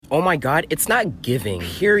Oh my god, it's not giving.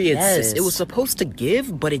 Period, sis. It was supposed to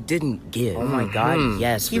give, but it didn't give. Oh my god,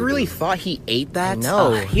 yes. He really thought he ate that?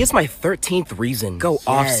 No. He is my 13th reason. Go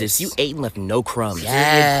off, sis. You ate and left no crumbs.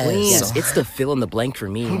 Yes. Please. It's the fill in the blank for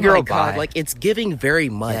me. Girl, my god, bye. like, it's giving very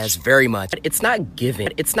much. Yes, very much. It's not giving.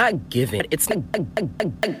 It's not giving. It's not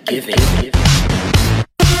giving.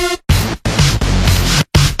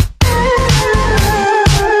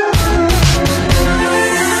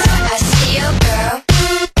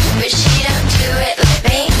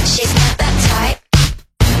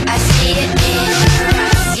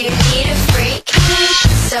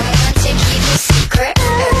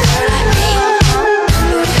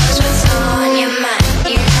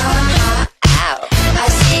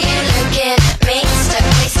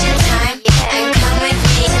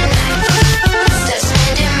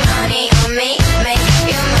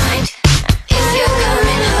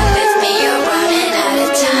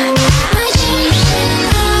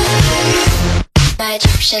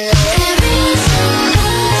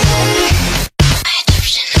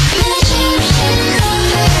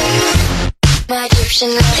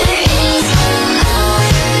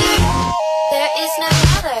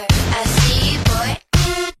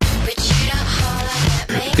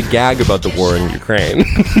 The gag about the war in Ukraine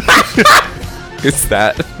is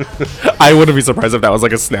that I wouldn't be surprised if that was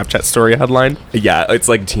like a Snapchat story headline. yeah, it's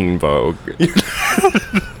like Teen Vogue.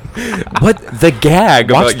 But the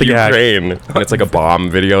gag Watch about the gag. Ukraine, and it's like a bomb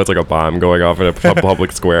video. It's like a bomb going off in a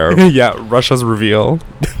public square. Yeah, Russia's reveal.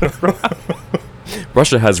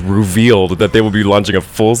 Russia has revealed that they will be launching a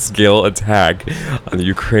full-scale attack on the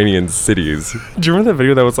Ukrainian cities. Do you remember that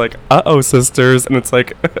video that was like, "Uh-oh, sisters," and it's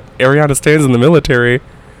like Ariana stands in the military.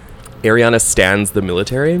 Ariana stands the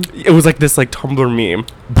military. It was like this like Tumblr meme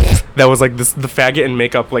that was like this the faggot in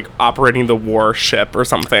makeup like operating the warship or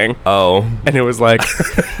something. Oh, And it was like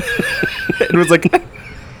it was like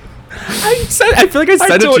I feel like I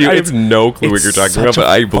said it to you. I have no clue what you're talking about, such but a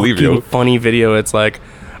I believe you. fucking funny video. It's like,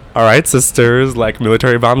 all right, sisters, like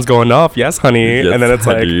military bombs going off. Yes, honey. Yes, and then it's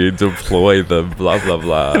like, honey, deploy the blah blah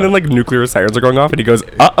blah. and then like nuclear sirens are going off, and he goes,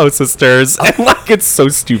 "Uh-oh, sisters." And like it's so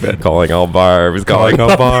stupid. calling all barbs, Calling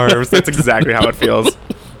all barbs. That's exactly how it feels.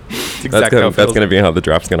 It's exactly how it That's feels. gonna be how the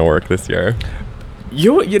draft's gonna work this year.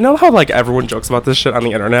 You know how like everyone jokes about this shit on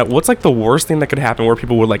the internet? What's like the worst thing that could happen where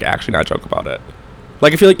people would like actually not joke about it?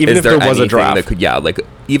 Like I feel like even if there was a anything draft, that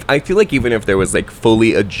could, I feel like even if there was like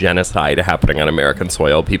fully a genocide happening on American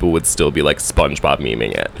soil, people would still be like SpongeBob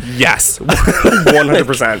memeing it. yes,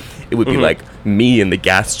 100%. It would be like me in the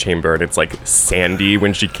gas chamber, and it's like Sandy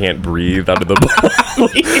when she can't breathe out of the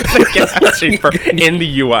The gas chamber in the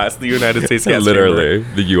U.S., the United States gas literally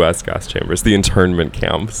chamber. the U.S. gas chambers, the internment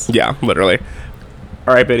camps. Yeah, literally.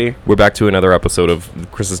 All right, Biddy. We're back to another episode of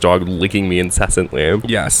Chris's dog licking me incessantly.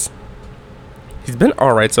 Yes. He's been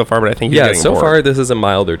all right so far, but I think he's Yeah, getting so bored. far this is a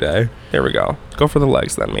milder day. There we go. Go for the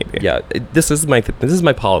legs then, maybe. Yeah, this is my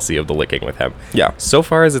policy of the licking with him. Yeah. So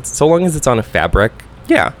long as it's on a fabric.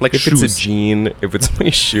 Yeah, like If shoes. it's a jean, if it's my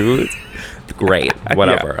shoes, great,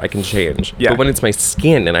 whatever, I can change. Yeah. But when it's my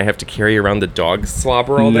skin and I have to carry around the dog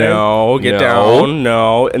slobber all day, No, get down.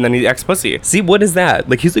 No, and then he acts pussy. See, what is that?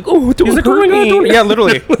 Like he's like, oh, don't He's like, hurt oh my god, me. don't. Yeah,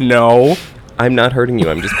 literally. No. I'm not hurting you.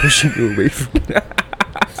 I'm just pushing you away from me.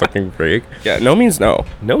 Fucking freak. Yeah, no means no.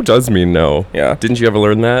 No does mean no. Yeah. Didn't you ever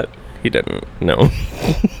learn that? He didn't. No.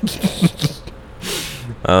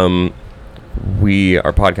 We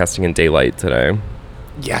are podcasting in daylight today.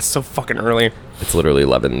 Yeah, so fucking early. It's literally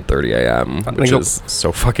 11:30 a.m., which think is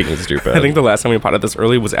so fucking stupid. I think the last time we potted this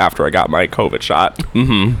early was after I got my COVID shot.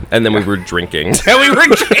 And then we were drinking. And we were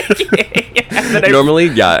drinking.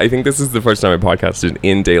 Normally, I think this is the first time I podcasted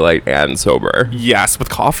in daylight and sober. Yes, with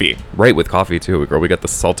coffee. Right, with coffee too. Girl, we got the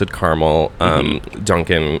salted caramel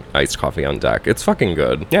Dunkin' iced coffee on deck. It's fucking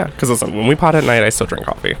good. Yeah, because listen, when we pot at night, I still drink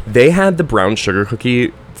coffee. They had the brown sugar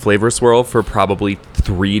cookie flavor swirl for probably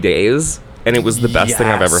 3 days, and it was the best thing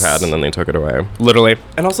I've ever had, and then they took it away. Literally.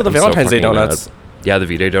 And also the I'm so Valentine's Day fucking donuts. mad. Yeah, the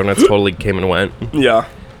V-Day donuts totally came and went. Yeah.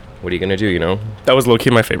 What are you gonna do, you know? That was low-key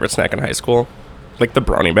my favorite snack in high school. Like the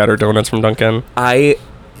brownie batter donuts from Dunkin'. I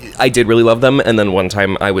did really love them, and then one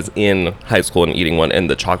time I was in high school and eating one, and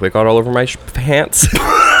the chocolate got all over my pants.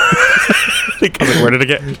 I was like, where did it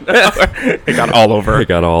get? It got all over. It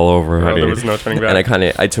got all over, Oh, honey. there was no turning back.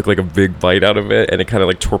 And I took like a big bite out of it, and it kind of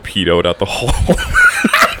like torpedoed out the hole.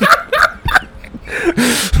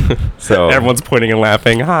 So Everyone's pointing and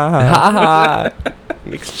laughing. Ha ha. haha,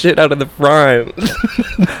 make shit out of the front.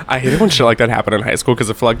 I hate it when shit like that happened in high school because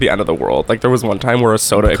it felt like the end of the world. Like there was one time where a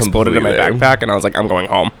soda exploded in my Completely. backpack and I was like, I'm going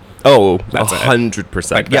home. Oh, That's it.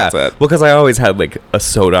 100%. Like, Yeah. that's it. Well, because I always had like a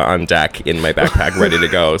soda on deck in my backpack ready to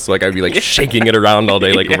go. So like I'd be like shaking it around all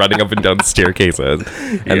day, like running up and down staircases.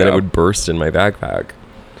 And then Yeah. it would burst in my backpack.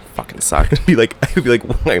 Fucking sucked. I'd be like,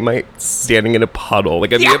 why am I standing in a puddle?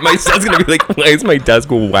 Like, my son's gonna be like, why is my desk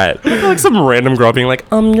wet? Like some random girl being like,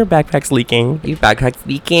 your backpack's leaking. Your backpack's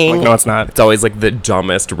leaking. Like, no, it's not. It's always like the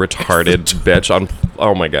dumbest, retarded bitch on.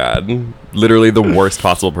 Oh my god, literally the worst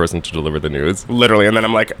possible person to deliver the news. Literally. And then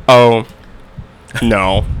I'm like, oh,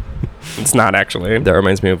 no, it's not actually. That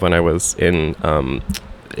reminds me of when I was in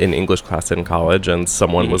English class in college, and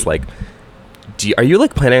someone was like, are you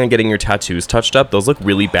like planning on getting your tattoos touched up? Those look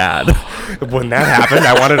really bad. When that happened,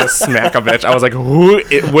 I wanted to smack a bitch. I was like,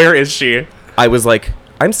 where is she? I was like,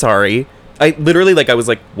 I'm sorry. I literally, like, I was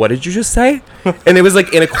like, what did you just say? And it was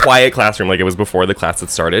like in a quiet classroom, like it was before the class had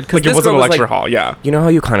started. Like, it wasn't a lecture hall, yeah. You know how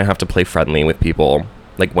you kind of have to play friendly with people,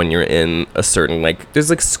 like when you're in a certain, like, there's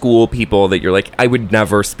like school people that you're like, I would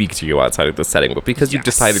never speak to you outside of this setting, but because you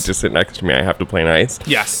decided to sit next to me, I have to play nice.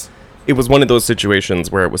 Yes. It was one of those situations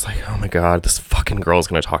where it was like, oh my god, this fucking girl's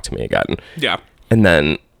gonna talk to me again. Yeah. And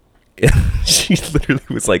then she literally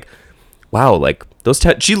was like, wow, like those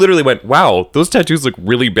she literally went, wow, those tattoos look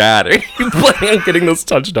really bad. Are you planning on getting those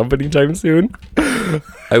touched up anytime soon?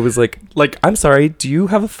 I was like, I'm sorry, do you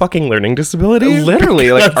have a fucking learning disability?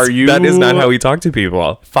 Literally, like, are you... That is not how we talk to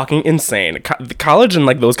people. Fucking insane. College and,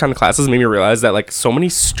 like, those kind of classes made me realize that, like, so many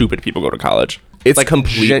stupid people go to college. It's like,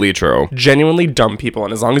 completely true. Genuinely dumb people.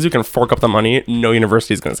 And as long as you can fork up the money, no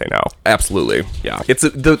university is going to say no. Absolutely. Yeah. It's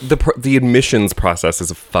the admissions process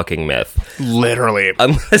is a fucking myth. Literally.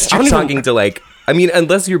 Unless you're talking to, like, I mean,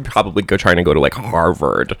 unless you're probably trying to go to, like,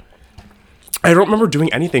 Harvard. I don't remember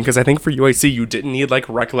doing anything because I think for UIC you didn't need like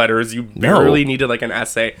rec letters. You barely needed like an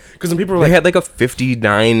essay. Because when people were They like, had like a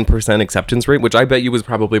 59% acceptance rate, which I bet you was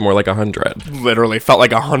probably more like 100. literally felt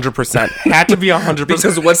like 100%. Had to be 100%.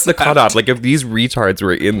 Because what's the cutoff? Like if these retards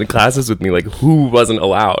were in the classes with me, like who wasn't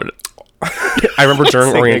allowed? I remember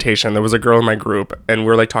during orientation there was a girl in my group and we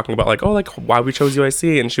were like talking about like, oh, like why we chose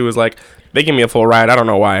UIC, and she was like, they gave me a full ride. I don't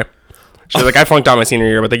know why. She was like, I flunked out my senior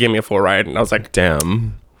year, but they gave me a full ride, and I was like,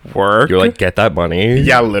 Damn. work. You're like, get that money.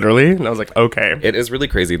 Yeah, literally. And I was like, okay. It is really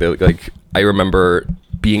crazy that like I remember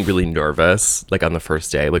being really nervous like on the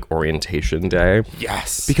first day, like orientation day.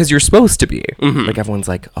 Yes. Because you're supposed to be. Like everyone's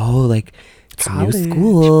like, oh, like it's a new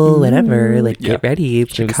school, whatever. Like get ready.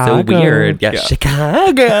 It was so weird. Yeah,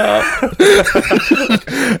 Chicago.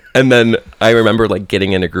 And then I remember like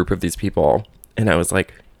getting in a group of these people, and I was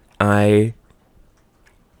like, I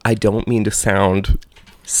don't mean to sound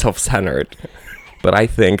self-centered, but I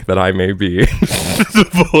think that I may be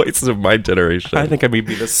the voice of my generation. I think I may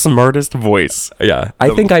be the smartest voice. Yeah. I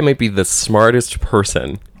think I might be the smartest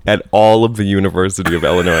person at all of the University of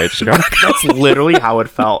Illinois at Chicago. That's literally how it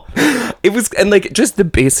felt. It was, and like just the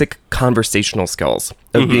basic conversational skills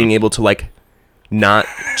of being able to like not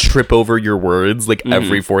trip over your words like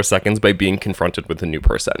every 4 seconds by being confronted with a new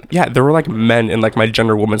person. Yeah, there were like men in like my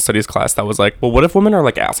gender woman studies class that was like, well, what if women are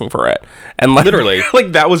like asking for it? And like Literally.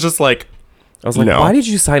 like that was just like, I was like, no. why did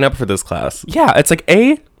you sign up for this class? Yeah, it's like,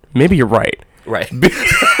 maybe you're right. Right.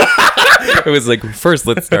 It was like, first,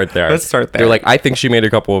 let's start there. Let's start there. They're like, I think she made a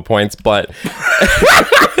couple of points, but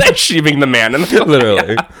She being the man in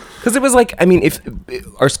literally. Because it was like, I mean, if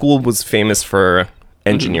our school was famous for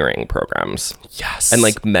engineering programs. Yes. And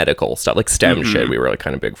like medical stuff, like STEM shit, we were like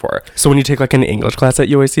kind of big for. So when you take like an English class at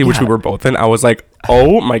UIC, which we were both in, I was like,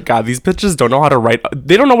 oh my God, these bitches don't know how to write.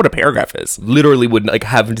 They don't know what a paragraph is. Literally would like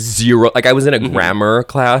have zero, like I was in a grammar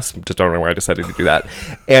class, just don't know why I decided to do that.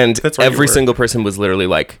 And That's right, every you were. single person was literally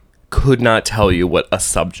like, could not tell you what a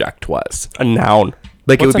subject was. A noun.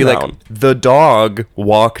 Like What's it would a be noun? like, the dog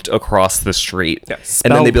walked across the street. Yeah, And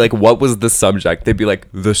spell- then they'd be like, what was the subject? They'd be like,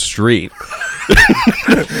 the street.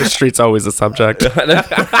 The street's always a subject.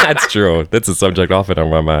 That's true. That's a subject often on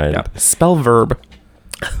my mind. Yeah. Spell verb.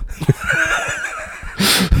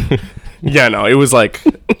 Yeah, no, it was like,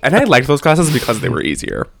 and I liked those classes because they were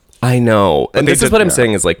easier. I know. And they this is did- what I'm yeah.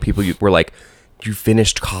 saying is like people were like, you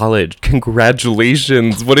finished college.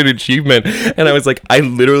 Congratulations. What an achievement. And I was like, I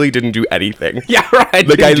literally didn't do anything. Yeah, right.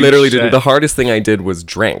 Like I literally didn't. The hardest thing I did was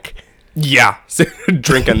drink. Yeah.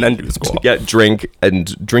 Drink and then do school. Yeah, drinking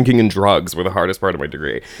and drugs were the hardest part of my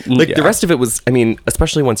degree. Like the Yeah. rest of it was, I mean,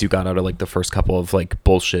 especially once you got out of like the first couple of like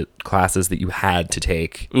bullshit classes that you had to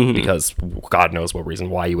take because God knows what reason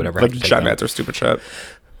why you would ever Like have to take gen them. eds or stupid shit.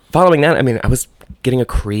 Following that, I mean, I was getting a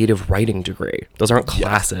creative writing degree. Those aren't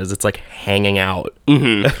classes. It's like hanging out.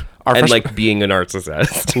 and like being a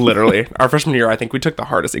narcissist. Literally, our freshman year, I think we took the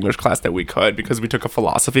hardest English class that we could because we took a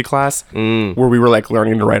philosophy class where we were like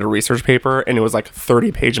learning to write a research paper, and it was like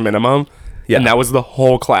 30-page minimum. Yeah, and that was the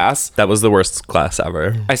whole class. That was the worst class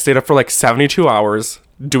ever. I stayed up for like 72 hours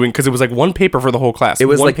doing, because it was like one paper for the whole class. It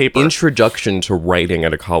was one like paper. introduction to writing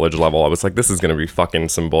at a college level. I was like, this is gonna be fucking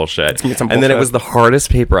some bullshit. Some and then it was the hardest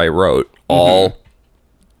paper I wrote all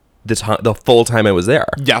the full time I was there.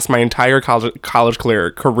 Yes, my entire college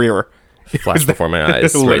career Flashed before my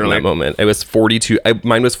eyes right in that moment. It was 42.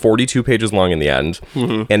 Mine was 42 pages long in the end,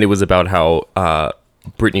 and it was about how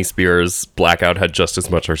Britney Spears' Blackout had just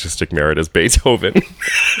as much artistic merit as Beethoven.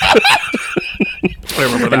 I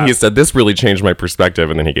remember that. And he said, this really changed my perspective,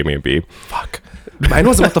 and then he gave me a B. Fuck. Mine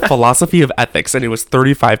was about the philosophy of ethics, and it was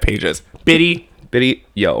 35 pages. Biddy,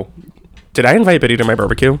 yo. did I invite Biddy to my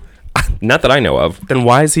barbecue? Not that I know of. Then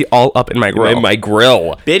why is he all up in my grill? In my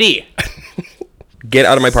grill. Biddy! Get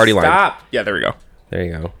out of my party line. Stop! Yeah, there we go. There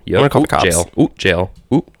you go. I'm gonna call the cops. Jail. Ooh, jail.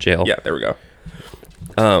 Ooh, jail. Yeah, there we go.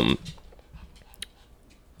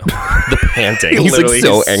 The panting. He's like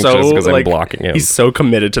so anxious because I'm blocking him. He's so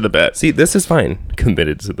committed to the bit. See, this is fine.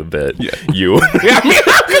 Committed to the bit. Yeah. You. Yeah, I'm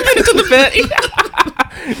committed to the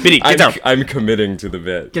bit. Biddy, get down. I'm committing to the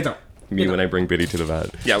bit. Get down. Me when I bring Biddy to the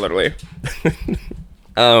vet. Yeah, literally.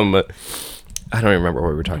 I don't even remember what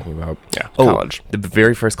we were talking about. Yeah, college. The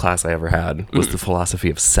very first class I ever had was the philosophy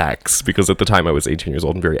of sex, because at the time I was 18 years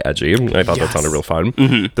old and very edgy, and I thought that sounded real fun.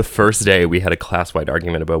 The first day we had a class-wide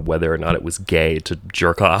argument about whether or not it was gay to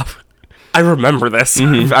jerk off. I remember this. I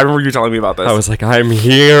remember you telling me about this. I was like, I'm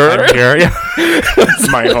here. Yeah.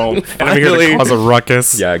 It's my home. And I'm here to cause a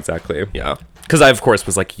ruckus. Yeah, exactly. Yeah. Because I, of course,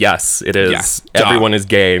 was like, yes, it is. Yes. Everyone is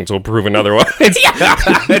gay until proven otherwise.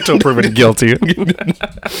 Until proven guilty.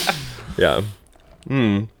 Yeah.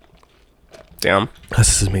 Damn.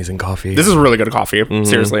 This is amazing coffee. This is really good coffee.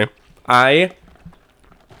 Seriously.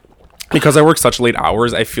 Because I work such late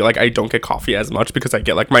hours, I feel like I don't get coffee as much because I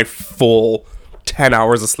get like my full 10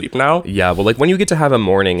 hours of sleep now. Yeah, well, like when you get to have a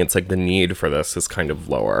morning, it's like the need for this is kind of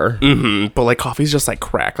lower. But like coffee's just like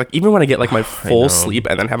crack. Like even when I get like my full sleep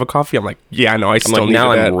and then have a coffee, I'm like, yeah, no, I still need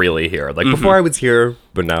now it. I'm really here. Like before I was here,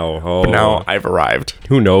 but now, Now I've arrived.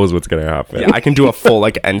 Who knows what's gonna happen? Yeah, I can do a full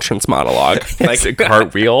like entrance monologue, like a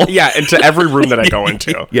cartwheel. Yeah, into every room that I go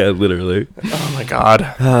into. Yeah, literally. Oh my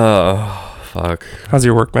god. Oh, fuck. How's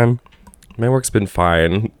your work been? My work's been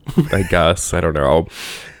fine, I guess. I don't know.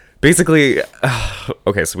 Basically,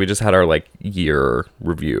 okay, so we just had our like year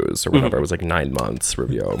reviews or whatever. It was like 9 months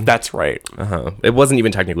review. That's right. It wasn't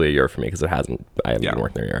even technically a year for me because I haven't been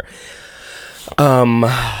working there a year.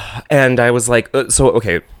 And I was like,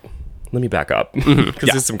 okay, let me back up because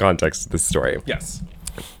there's some context to this story. Yes.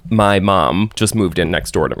 My mom just moved in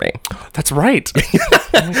next door to me. That's right.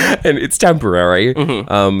 And it's temporary.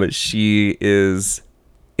 She is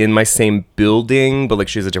in my same building, but like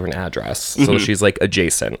she has a different address. So she's like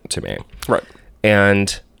adjacent to me. Right.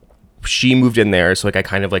 And she moved in there, so like I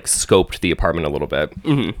kind of like scoped the apartment a little bit.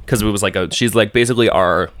 Because it was like she's like basically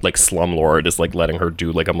our like slumlord is like letting her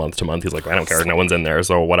do like a month to month. He's like, I don't care, no one's in there,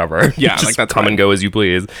 so whatever. Yeah, just like that's come fine. and go as you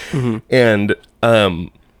please. And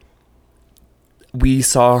we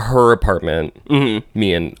saw her apartment,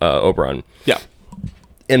 me and Oberon. Yeah.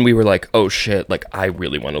 And we were like, oh shit, like I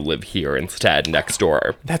really want to live here instead next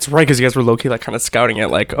door. That's right, because you guys were low-key like kind of scouting it,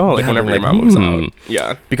 like, oh, like whenever like, your mom moves out.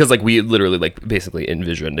 Yeah. Because like we literally like basically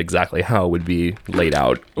envisioned exactly how it would be laid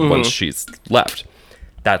out once she's left.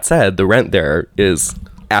 That said, the rent there is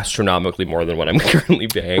astronomically more than what I'm currently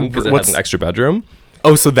paying because it has an extra bedroom.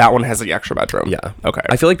 Oh, so that one has the extra bedroom. Yeah. Okay.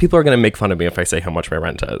 I feel like people are going to make fun of me if I say how much my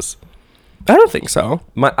rent is. I don't think so.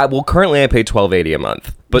 Well, currently I pay $1,280 a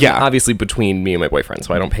month, but Yeah. obviously between me and my boyfriend,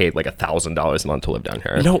 so I don't pay like $1,000 a month to live down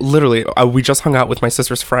here. No, literally, we just hung out with my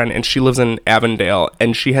sister's friend, and she lives in Avondale,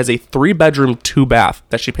 and she has a 3-bedroom, 2-bath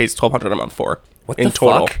that she pays $1,200 a month for. What in the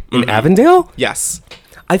total? fuck? In Avondale? Yes.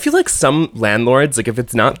 I feel like some landlords, like if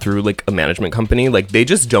it's not through like a management company, like they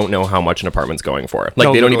just don't know how much an apartment's going for. Like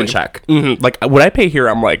No, they don't even literally. check. Like what I pay here,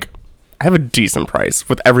 I'm like, I have a decent price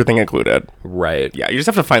with everything included. Right. Yeah, you just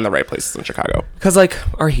have to find the right places in Chicago. Because like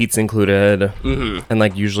our heat's included, and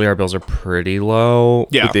like usually our bills are pretty low,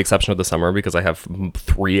 Yeah. with the exception of the summer because I have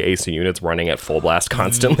 3 AC units running at full blast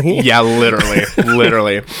constantly. Yeah, literally,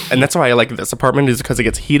 literally. And that's why I like this apartment is because it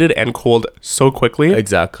gets heated and cold so quickly.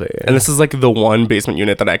 Exactly. And this is like the one basement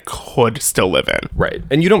unit that I could still live in. Right.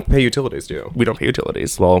 And you don't pay utilities, do you? We don't pay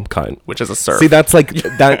utilities. Well, kind. Which is a surf. See, that's like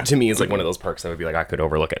that to me is like one of those perks that would be like I could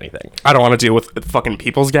overlook anything. I don't want to deal with fucking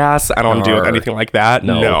people's gas. I don't want to deal with anything like that.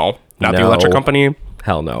 No. Not the electric company.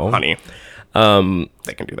 Hell no. Honey.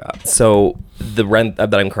 They can do that. So the rent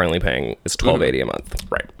that I'm currently paying is $12.80 a month.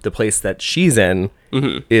 Right. The place that she's in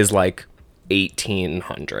is like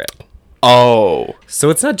 $1,800. Oh. So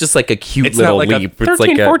it's not just like a cute It's little not like leap. a 13, it's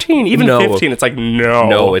like 14, even no, 15. It's like, no.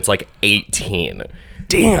 No, it's like 18.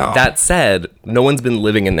 Damn. That said, no one's been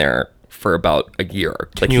living in there for about a year.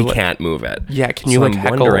 Like, you, he like- can't move it. Yeah, can you, So like, I'm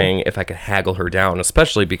haggle? wondering if I could haggle her down,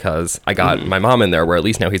 especially because I got my mom in there, where at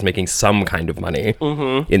least now he's making some kind of money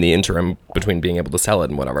in the interim between being able to sell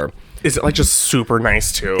it and whatever. Is it like just super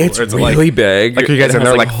nice too? It's Or is it, really like, big. Like, are you guys It in has,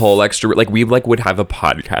 there like whole extra, like we like would have a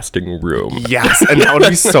podcasting room. Yes, and that would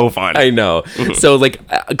be so fun. I know. So like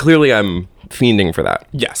clearly I'm fiending for that.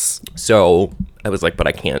 Yes. So I was like, but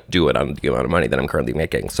I can't do it on the amount of money that I'm currently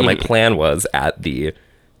making. So my plan was at the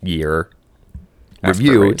year Ask for a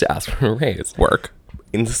review raise. to ask for a raise. Work.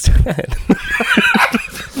 Instead,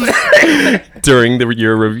 during the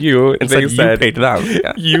year review, It's they like said, you paid them.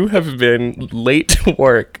 Yeah. you have been late to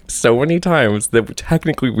work so many times that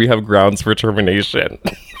technically we have grounds for termination.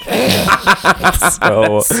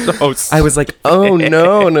 So So I was like, oh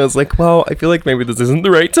no. And I was like, well, I feel like maybe this isn't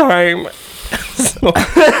the right time. So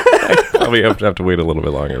I probably have to wait a little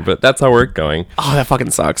bit longer, but that's how we're going. Oh, that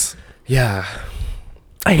fucking sucks. Yeah.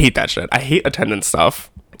 I hate that shit. I hate attendance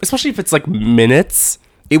stuff, especially if it's like minutes.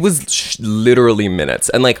 It was literally minutes.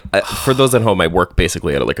 And like, for those at home, I work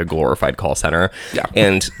basically at like a glorified call center. Yeah.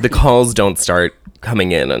 And the calls don't start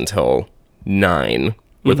coming in until 9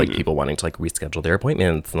 with like people wanting to like reschedule their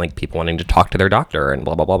appointments and like people wanting to talk to their doctor and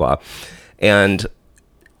blah, blah, blah, blah. And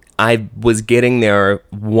I was getting there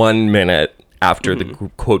 1 minute after the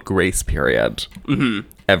quote grace period.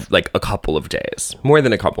 Like a couple of days, more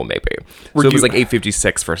than a couple maybe. So it was you- like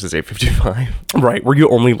 8:56 versus 8:55. Right. Were you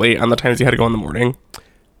only late on the times you had to go in the morning?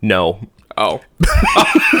 No. Oh.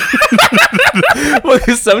 Well,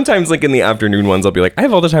 'cause sometimes like in the afternoon ones, I'll be like, I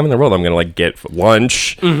have all the time in the world. I'm gonna like get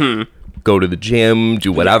lunch, go to the gym,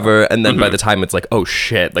 do whatever, and then by the time it's like, oh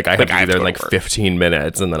shit, like I have to I be have there to in go like to work. 15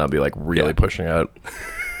 minutes, and then I'll be like really pushing it.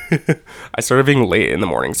 I started being late in the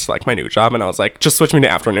mornings to like my new job, and I was like, just switch me to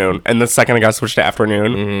afternoon. And the second I got switched to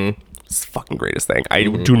afternoon, it's the fucking greatest thing. I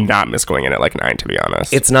do not miss going in at like 9, to be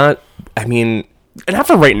honest. It's not. I mean, and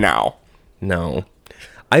after right now. no.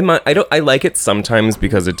 I like it sometimes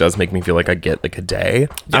because it does make me feel like I get like a day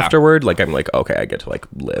afterward. Like I'm like, okay, I get to like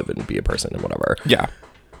live and be a person and whatever. Yeah.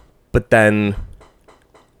 But then,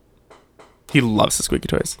 He loves the squeaky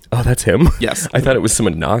toys. oh, that's him. Yes. I thought it was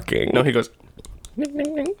someone knocking. No, he goes. There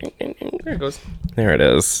it goes. There it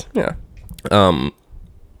is. Yeah.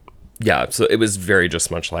 Yeah. So it was very just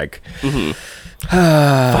much like,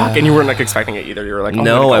 Fuck, and you weren't like expecting it either. You were like, oh,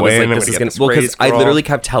 no, I was like, this this is gonna. Well, because I literally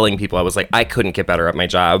kept telling people, I was like, I couldn't get better at my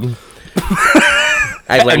job.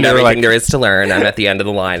 I've learned And they were everything like- there is to learn. I'm at the end of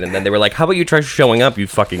the line, and then they were like, "How about you try showing up, you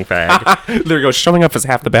fucking fag?" there goes showing up is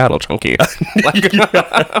half the battle, Chunky.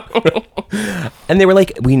 And they were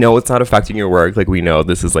like, "We know it's not affecting your work. Like, we know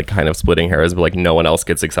this is like kind of splitting hairs, but like no one else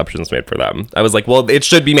gets exceptions made for them." I was like, "Well, it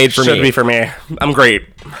should be made for Should me." be for me. I'm great.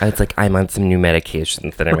 It's like I'm on some new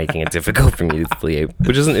medications that are making it difficult for me to sleep,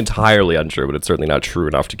 which isn't entirely untrue, but it's certainly not true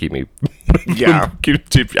enough to keep me Yeah.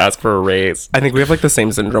 to ask for a raise. I think we have like the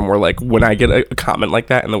same syndrome where like when I get a comment like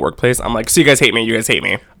that in the workplace, I'm like, so you guys hate me, you guys hate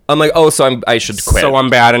me. I'm like, oh, so I should quit. So I'm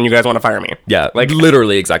bad and you guys want to fire me. Yeah, like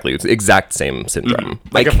literally exactly. It's the exact same syndrome.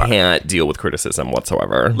 Like I if I- can't deal with criticism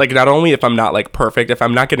whatsoever. Like not only if I'm not like perfect, if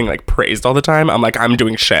I'm not getting like praised all the time, I'm like, I'm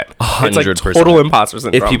doing shit. It's like 100%. total imposter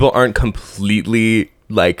syndrome. If people aren't completely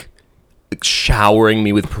like showering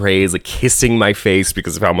me with praise, like kissing my face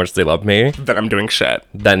because of how much they love me, then I'm doing shit.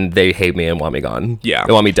 then they hate me and want me gone. Yeah.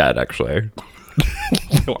 They want me dead, actually.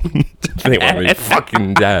 They want me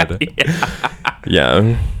fucking dead.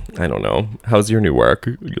 Yeah. I don't know. How's your new work?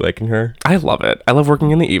 You liking her? I love it. I love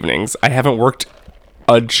working in the evenings. I haven't worked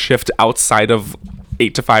a shift outside of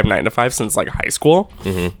 8 to 5, 9 to 5 since like high school.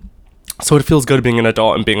 So it feels good being an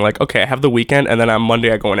adult and being like, okay, I have the weekend, and then on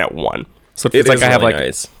Monday I go in at 1. So it feels like is I have really like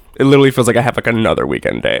nice. it literally feels like I have like another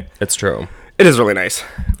weekend day. It's true. It is really nice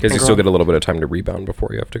Because you still get a little bit of time to rebound before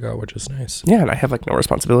you have to go, which is nice. Yeah, and I have like no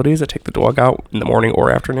responsibilities. I take the dog out in the morning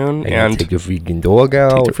or afternoon, and take your freaking dog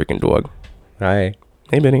out. take the freaking dog. Hi.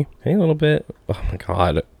 Hey, Benny. Hey, a little bit. Oh my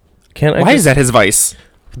god. Can't I Why just- is that his vice?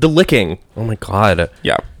 The licking. Oh my god.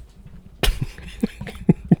 Yeah.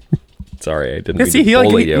 Sorry, I didn't Yeah, mean see, to he like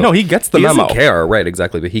bully he, you. no, he gets the He memo. doesn't care, right?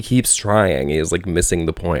 Exactly, but he keeps trying. He is like missing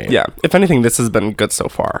the point. Yeah. If anything, this has been good so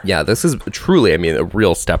far. Yeah, this is truly, I mean, a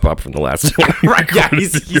real step up from the last time. Right. Yeah.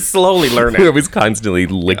 He's slowly I learning. was constantly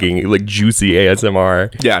licking like juicy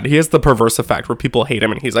ASMR. Yeah. He has the perverse effect where people hate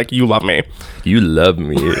him, and he's like, "You love me." You love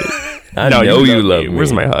me. I know you love me.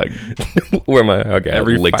 Where's my hug? Where my hug at?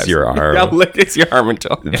 Licks your arm. Yeah, licks your arm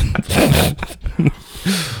until.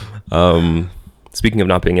 Speaking of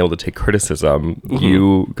not being able to take criticism,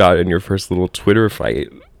 you got in your first little Twitter fight.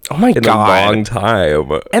 Oh my in God. a long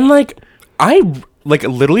time. And like, I like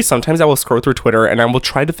literally sometimes I will scroll through Twitter and I will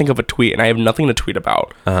try to think of a tweet and I have nothing to tweet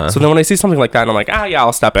about. So then when I see something like that, and I'm like, yeah,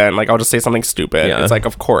 I'll step in. Like, I'll just say something stupid. Yeah. It's like,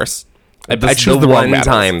 of course. I This choose is the wrong one battles.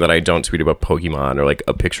 time that I don't tweet about Pokemon or like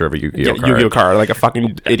a picture of a Yu-Gi-Oh card. Yu-Gi-Oh card, like a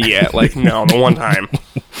fucking idiot. Like, no, the one time.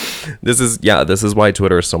 This is why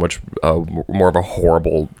Twitter is so much more of a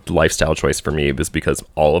horrible lifestyle choice for me, is because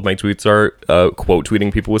all of my tweets are quote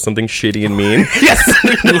tweeting people with something shitty and mean.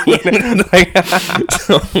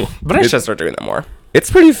 But I should start doing that more.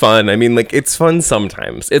 It's pretty fun. I mean, like, it's fun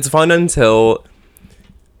sometimes. It's fun until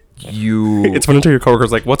you... It's fun until your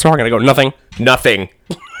coworker's like, what's wrong? And I go, nothing. Nothing.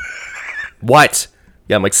 What?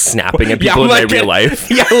 Yeah, I'm like snapping at people in my real life.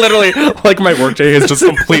 Yeah, literally. Like, my workday has just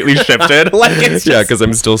completely shifted. Like, it's Yeah, just... because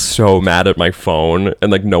I'm still so mad at my phone,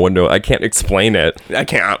 and like no one knows. I can't explain it. I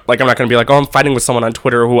can't. Like, I'm not going to be like, oh, I'm fighting with someone on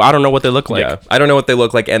Twitter who I don't know what they look like. Yeah, I don't know what they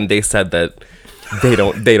look like, and they said that they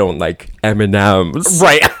don't like M&Ms.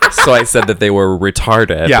 Right. So I said that they were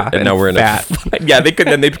retarded. Yeah, and now we're in fat. a yeah. They could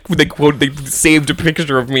then they saved a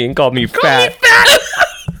picture of me and called me fat.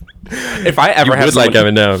 If I ever You have would like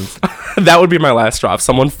someone- M&Ms. that would be my last straw. If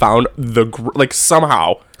someone found like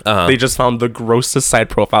somehow they just found the grossest side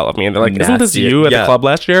profile of me, and they're like, "Isn't this Nasty. you at Yeah. the club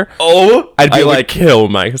last year?" Oh, I'd be I like- would kill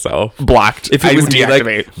myself. Blocked. If it I was would me, like,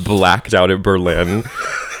 deactivate. blacked out at Berlin,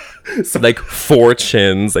 like 4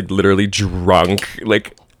 chins, like literally drunk,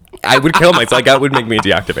 like I would kill myself. Like, that would make me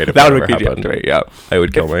deactivate. If That would ever make me happened. deactivate. Yeah, I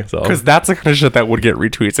would kill myself. because that's the kind of shit that would get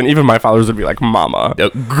retweets, and even my followers would be like, "Mama."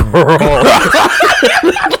 Girl.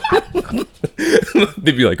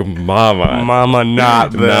 They'd be like, mama. Mama,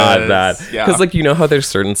 not this. Not that. Yeah. Because, like, you know how there's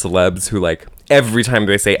certain celebs who, like, every time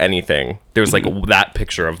they say anything, there's, like, that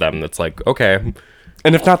picture of them that's like, okay.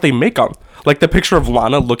 And if not, they make them. Like the picture of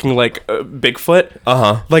Lana looking like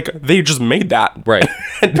Bigfoot. Like, they just made that. Right.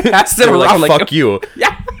 And passed it They were around like, fuck you.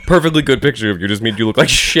 Yeah. Perfectly good picture of you. Just made you look like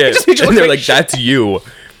shit. Just made you look And they're like like, that's you.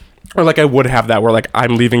 Or like I would have that where like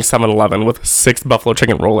I'm leaving 7-Eleven with 6 buffalo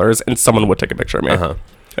chicken rollers and someone would take a picture of me. Yeah.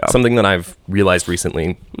 Something that I've realized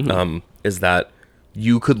recently is that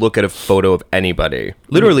you could look at a photo of anybody,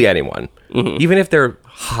 literally anyone, even if they're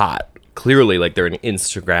hot, clearly like they're an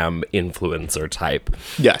Instagram influencer type.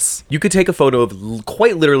 Yes. You could take a photo of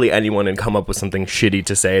quite literally anyone and come up with something shitty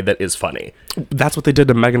to say that is funny. That's what they did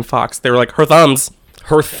to Megan Fox. They were like, her thumbs.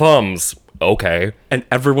 Her thumbs. Okay. And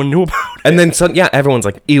everyone knew about it. And then everyone's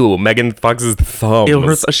like, ew, Megan Fox's thumbs.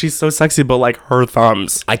 Ew, she's so sexy, but like her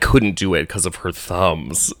thumbs. I couldn't do it because of her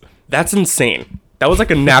thumbs. That's insane. That was like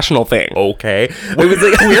a national thing. Okay. It was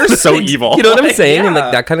like, We're so evil. You know what I'm Like, saying? And yeah.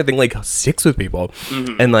 like that kind of thing like sticks with people.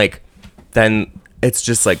 And like then it's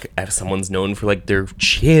just like if someone's known for like their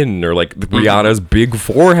chin or like Rihanna's big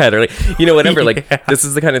forehead or like, you know, whatever. Like this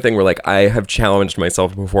is the kind of thing where like I have challenged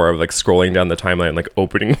myself before of like scrolling down the timeline, like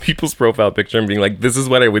opening people's profile picture and being like, this is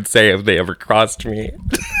what I would say if they ever crossed me.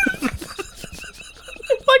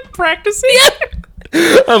 Like practicing.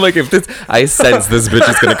 I'm like, I sense this bitch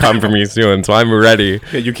is gonna come for me soon, so I'm ready.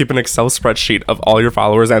 Yeah, you keep an Excel spreadsheet of all your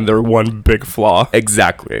followers and their one big flaw.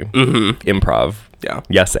 Exactly. Improv. Yeah.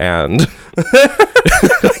 Yes, and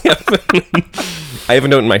I have a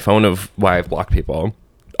note in my phone of why I've blocked people,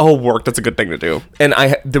 Oh, work. That's a good thing to do. and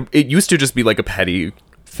it used to just be like a petty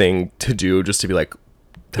thing to do, just to be like,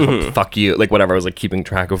 fuck you, like whatever. I was like keeping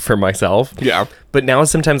track of for myself. Yeah. But now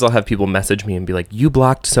sometimes I'll have people message me and be like, you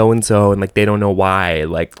blocked so and so, and like they don't know why.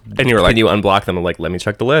 Like, And you were like- can you unblock them? I'm like, let me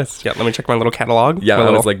check the list. Yeah, let me check my little catalog. Yeah, My I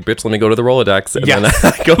little- was like, bitch, let me go to the Rolodex. And Yeah. then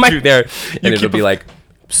I go through there, and it'll keep be a- like,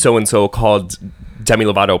 so-and-so called Demi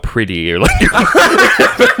Lovato pretty, or like,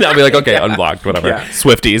 I'll be like, okay, unblocked, whatever. yeah,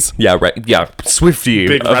 Swifties. Yeah, right. Yeah, Swifty.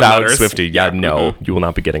 Big red About letters. Swifty. Yeah, no, you will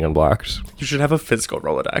not be getting unblocked. You should have a physical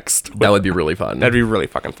Rolodex. That would be really fun. That'd be really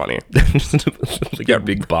fucking funny. like a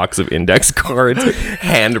big box of index cards,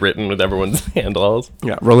 handwritten with everyone's handles.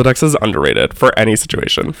 Yeah, Rolodex is underrated for any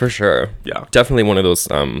situation. For sure. Yeah. Definitely one of those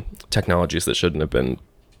technologies that shouldn't have been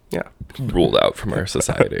Yeah. ruled out from our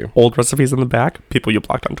society. Old recipes in the back, people you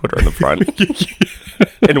blocked on Twitter in the front.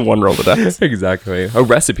 In one Rolodex. Exactly. A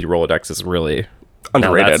recipe Rolodex is really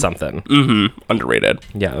Underrated. Now that's something. Underrated.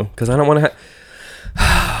 Yeah, because I don't want to.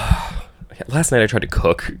 Last night I tried to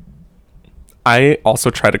cook. I also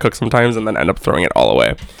try to cook sometimes and then end up throwing it all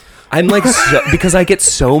away. I'm like, because I get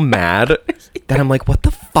so mad that I'm like, what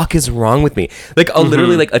the fuck is wrong with me? Like, I'll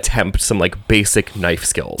literally like attempt some like basic knife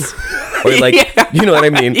skills, or like, you know what I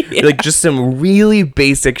mean? Like just some really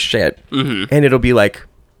basic shit, and it'll be like,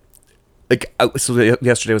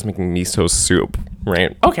 yesterday I was making miso soup,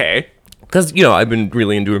 right? Okay. Because, I've been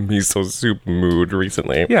really into a miso soup mood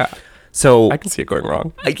recently. Yeah. So, I can see it going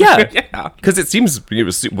wrong. yeah. Yeah. Because it seems,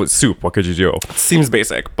 soup, what could you do? Seems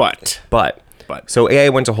basic, but So I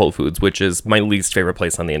went to Whole Foods, which is my least favorite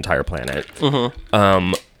place on the entire planet.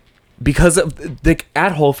 Because of,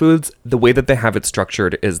 at Whole Foods, the way that they have it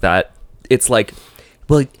structured is that it's like,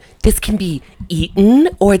 well, this can be eaten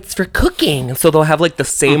or it's for cooking. So they'll have like the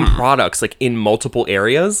same products like in multiple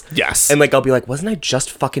areas. Yes. And like I'll be like, wasn't I just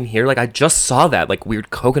fucking here? Like I just saw that like weird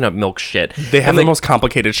coconut milk shit. they have the most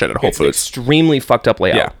complicated shit at Whole It's an Foods. extremely fucked up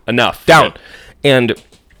layout. Yeah. Enough. Down. And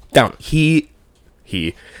Down. he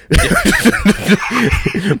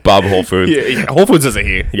Bob Whole Foods. Yeah, Whole Foods is a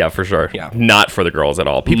he. Yeah, for sure. Yeah. Not for the girls at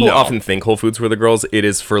all. People No. often think Whole Foods for the girls. It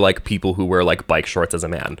is for like people who wear like bike shorts as a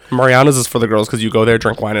man. Mariana's is for the girls because you go there,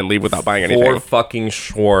 drink wine, and leave without buying anything. For fucking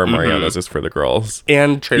sure, Mariano's is for the girls.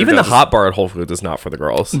 And Trader Even Joe's the hot bar at Whole Foods is not for the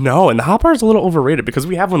girls. No, and the hot bar is a little overrated because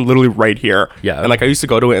we have one literally right here. Yeah. And like I used to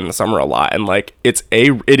go to it in the summer a lot, and like it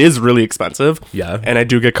is really expensive. Yeah. And I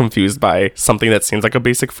do get confused by something that seems like a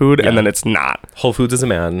basic food and then it's not. Whole Foods is a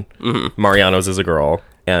man. Mariano's is a girl.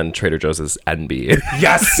 And Trader Joe's is NB.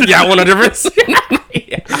 Yes. Yeah. 100%.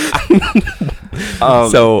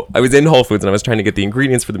 So I was in Whole Foods and I was trying to get the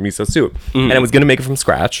ingredients for the miso soup. And I was going to make it from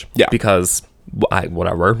scratch. Yeah. Because I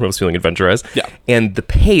was feeling adventurous. Yeah. And the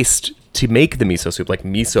paste to make the miso soup, like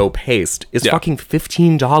miso paste, is Yeah. fucking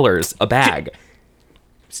 $15 a bag.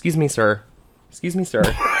 Excuse me, sir. Excuse me, sir.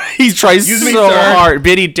 He tries Excuse me, so sir. hard.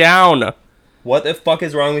 Biddy down. What the fuck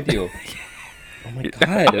is wrong with you? Oh my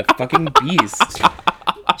god, a fucking beast.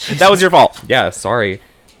 That was your fault. Yeah, sorry.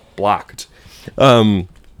 Blocked.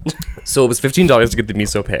 So it was $15 to get the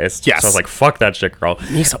miso paste. Yes. So I was like, fuck that shit, girl.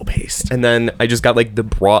 Miso paste. And then I just got like the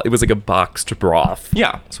broth. It was like a boxed broth.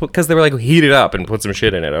 Yeah. So because they were like, heat it up and put some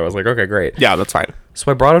shit in it. I was like, okay, great. Yeah, that's fine. So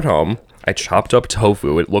I brought it home. I chopped up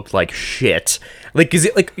tofu. It looked like shit. Like, is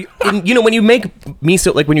it like, when you make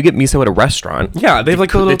miso, like when you get miso at a restaurant. Yeah, they have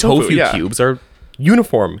like the little tofu yeah. cubes are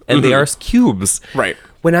uniform and they are cubes. Right.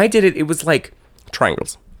 When I did it, it was like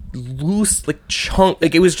Triangles. loose, like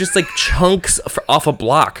it was just like chunks off a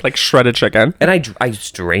block. Like shredded chicken. And I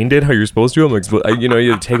strained it how you're supposed to. I'm like,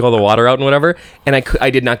 you take all the water out and whatever. And I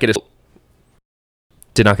did not get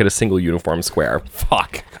a single uniform square.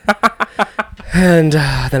 Fuck. And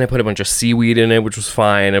then I put a bunch of seaweed in it, which was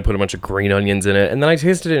fine. I put a bunch of green onions in it, and then I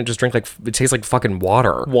tasted it and just drank it tastes like fucking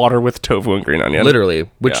water. Water with tofu and green onion. Literally,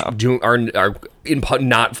 which Yeah. are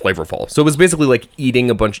not flavorful. So it was basically like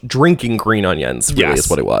drinking green onions. Really, Yes. is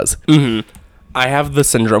what it was. I have the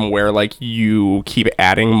syndrome where like you keep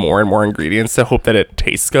adding more and more ingredients to hope that it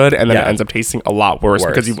tastes good, and then Yeah. it ends up tasting a lot worse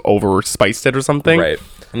because you've over spiced it or something. Right.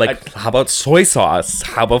 I'm like, how about soy sauce?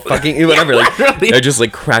 How about fucking whatever? Like, I just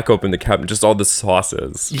like crack open the cabinet, just all the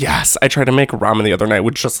sauces. Yes, I tried to make ramen the other night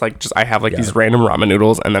with just I have like these random ramen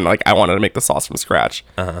noodles, and then like I wanted to make the sauce from scratch.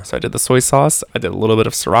 So I did the soy sauce. I did a little bit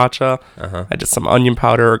of sriracha. I did some onion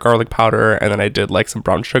powder or garlic powder, and then I did like some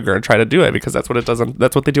brown sugar and tried to do it because that's what it does.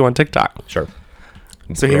 That's what they do on TikTok. Sure.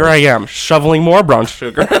 So here I am shoveling more brown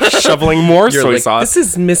sugar, shoveling more You're soy like, sauce. this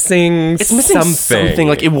is missing. It's missing something.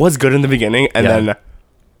 Like it was good in the beginning, and Yeah. then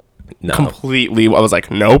no, completely, I was like,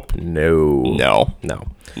 nope, no, no, no.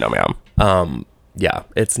 no, ma'am. Yeah,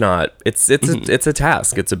 it's not. It's a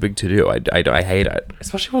task. It's a big to do. I hate it.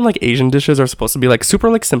 Especially when like Asian dishes are supposed to be like super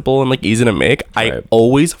like simple and like easy to make. I Right.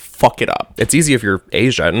 always fuck it up. It's easy if you're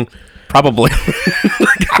Asian. Probably.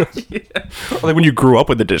 Like when you grew up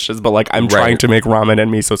with the dishes, but like I'm trying to make ramen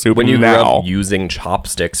and miso soup When you grew now. up using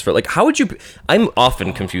chopsticks for like, how would you? I'm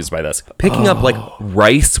often confused by this. Picking up like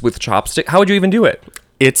rice with chopstick. How would you even do it?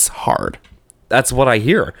 It's hard. That's what I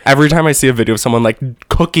hear. Every time I see a video of someone like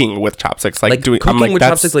cooking with chopsticks, like doing, cooking I'm like, with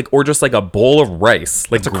that's chopsticks, like, or just like a bowl of rice,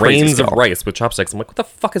 like a crazy grains of skill. rice with chopsticks. I'm like, what the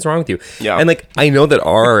fuck is wrong with you? Yeah. And like, I know that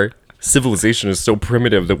our civilization is so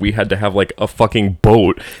primitive that we had to have like a fucking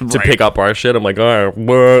boat to Right. pick up our shit. I'm like, oh,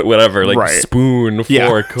 whatever, like Right. spoon, Yeah.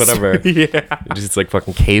 fork, whatever. Yeah. Just like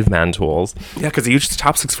fucking caveman tools. Yeah, because they use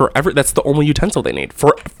chopsticks for that's the only utensil they need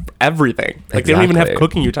for everything. Like they don't even have Exactly.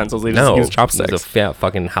 cooking utensils. They just No, use it's chopsticks. a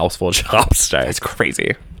fucking house full of chopsticks. It's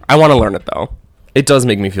crazy. I want to learn it though. It does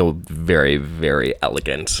make me feel very, very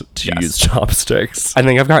elegant to Yes. use chopsticks. I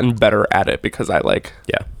think I've gotten better at it because I like.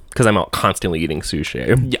 Yeah, because I'm out constantly eating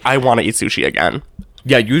sushi. Yeah, I want to eat sushi again.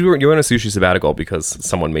 Yeah, you were on a sushi sabbatical because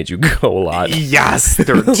someone made you go a lot. Yes,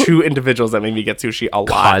 there were two individuals that made me get sushi a lot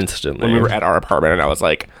Constantly. when we were at our apartment, and I was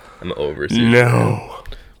like, I'm over sushi. no.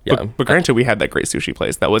 Yeah. But granted, we had that great sushi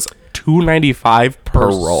place that was $2.95 per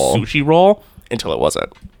roll. sushi roll, until it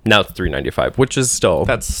wasn't. Now it's $3.95, which is still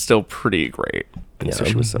That's still pretty great. And yeah,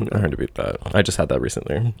 sushi was so good. hard to beat that. I just had that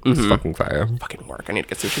recently. It's fucking fire. Fucking work. I need to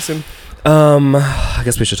get sushi soon. I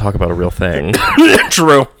guess we should talk about a real thing.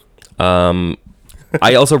 True.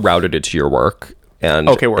 I also routed it to your work, and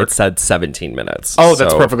Okay, work. it said 17 minutes. Oh,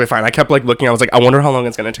 that's so- perfectly fine. I kept like looking. I was like, I wonder how long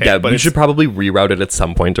it's gonna take. Yeah, but but we it's should probably reroute it at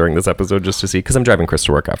some point during this episode just to see, because I'm driving Chris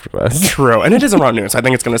to work after this. true, and it is around noon, so I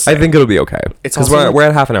think it's gonna. Stay. I think it'll be okay. It's Because also- we're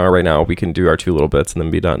at half an hour right now. We can do our 2 little bits and then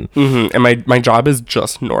be done. Mhm. And my job is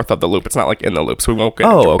just north of the loop. It's not like in the loop, so we won't get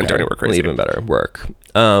Oh, into okay. anywhere crazy. Even better. Work.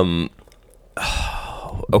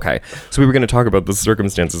 Okay. So we were going to talk about the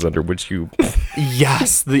circumstances under which you...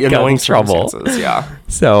 Yes, the Got in annoying trouble. circumstances. Yeah.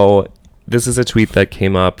 So this is a tweet that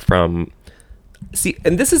came up from... See,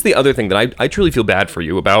 and this is the other thing that I truly feel bad for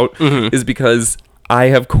you about, is because I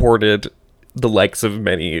have courted the likes of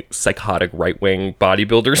many psychotic right-wing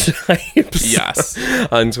bodybuilder types Yes.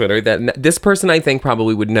 on Twitter, that this person I think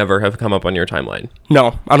probably would never have come up on your timeline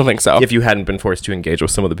No, I don't think so. if you hadn't been forced to engage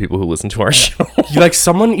with some of the people who listen to our show. Like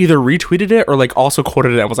someone either retweeted it or like also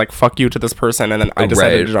quoted it and was like "fuck you" to this person, and then I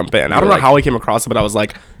decided Right. to jump in. I You're don't know like- how I came across it, but I was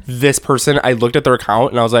like, this person. I looked at their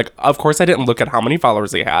account and I was like, of course I didn't look at how many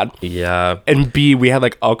followers they had, Yeah. and B, we had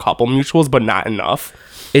like a couple mutuals, but not enough.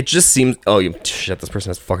 It just seems... Oh, shit, this person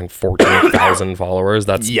has fucking 14,000 followers.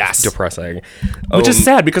 That's Yes. depressing. Which is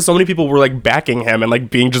sad because so many people were like backing him and like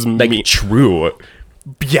being just me. True.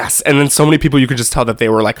 Yes, and then so many people you could just tell that they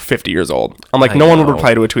were like 50 years old. I'm like, I no one would know.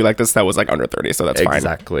 reply to a tweet like this that was like under 30, so that's fine.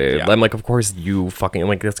 Exactly. Yeah. I'm like, of course you fucking...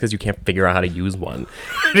 Like, that's because you can't figure out how to use one.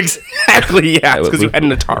 Exactly, yeah. It's because you had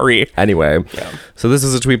an Atari. Anyway, so this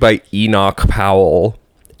is a tweet by Enoch Powell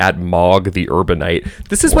at Mog the Urbanite.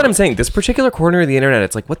 This is what I'm saying. This particular corner of the internet,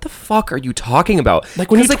 it's like, what the fuck are you talking about? Like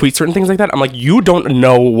when you 'Cause, tweet certain things like that, I'm like, you don't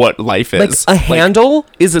know what life like is. a handle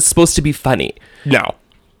is supposed to be funny. No.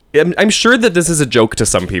 I'm sure that this is a joke to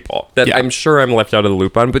some people that Yeah. I'm sure I'm left out of the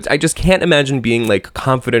loop on, but I just can't imagine being like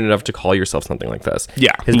confident enough to call yourself something like this.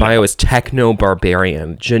 Yeah. His bio is techno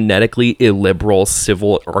barbarian, genetically illiberal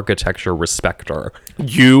civil architecture respecter.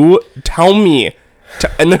 You tell me.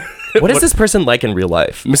 And then, What is this person like in real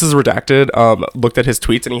life? Mrs. Redacted looked at his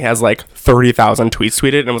tweets and he has like 30,000 tweets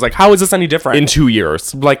tweeted and was like, how is this any different? In 2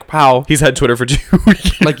 years. like, how? He's had Twitter for 2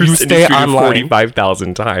 years. Like, you and stay he's tweeted online.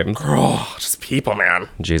 45,000 times. Oh, just people, man.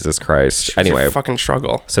 Jesus Christ. It's a Anyway, fucking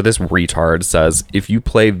struggle. so this retard says, if you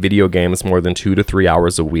play video games more than 2 to 3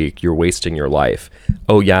 hours a week, you're wasting your life.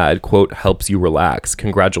 Oh yeah, it quote helps you relax.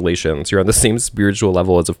 Congratulations, you're on the same spiritual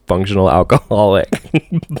level as a functional alcoholic.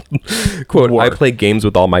 Quote, I play games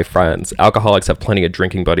with all my friends. Alcoholics have plenty of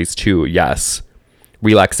drinking buddies too, yes.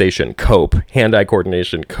 Relaxation, cope. Hand-eye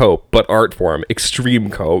coordination, cope. But art form,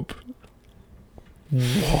 extreme cope.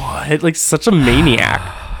 What? Like, such a maniac.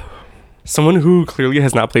 Someone who clearly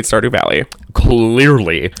has not played Stardew Valley.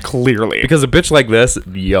 Clearly. Clearly. Because a bitch like this,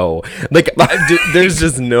 yo, like there's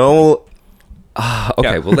just no.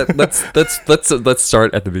 Okay, Yeah. well let's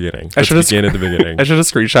start at the beginning. Let's should've begin at the beginning. I should have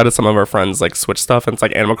screenshotted some of our friends like Switch stuff, and it's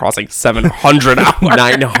like Animal Crossing 700 hours.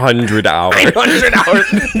 900 hours. 900 hours.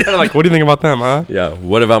 They're like, what do you think about them, huh? Yeah.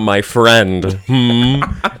 What about my friend? You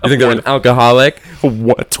think they're an alcoholic?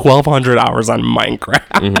 What? 1,200 hours on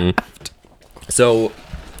Minecraft. So,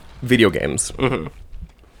 video games.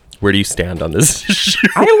 Where do you stand on this issue?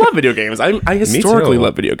 I love video games. I historically too.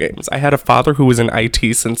 love video games. I had a father who was in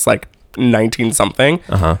IT since like 19 something.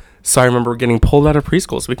 So I remember getting pulled out of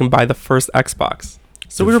preschool so we can buy the first Xbox.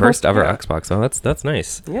 So we The were first both, ever yeah. Xbox. Oh, that's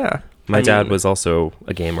nice. Yeah. My dad was also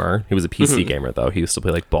a gamer. He was a PC gamer though. He used to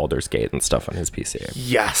play like Baldur's Gate and stuff on his PC.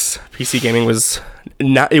 Yes, PC gaming was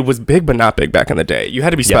not. It was big, but not big back in the day. You had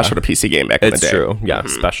to be special to PC game back in the It's day. true. Yeah,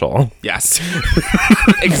 special. Yes,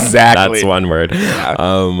 exactly. That's one word.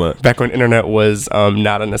 Back when internet was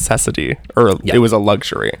not a necessity, or it was a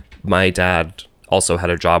luxury. My dad also had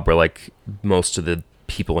a job where like most of the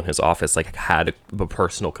people in his office like had a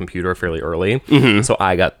personal computer fairly early, so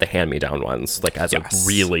I got the hand-me-down ones like as Yes. a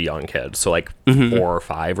really young kid, so like 4 or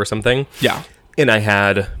 5 or something. Yeah. And I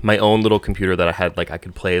had my own little computer that I had like I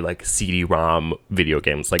could play like CD-ROM video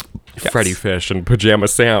games like Freddy Fish and Pajama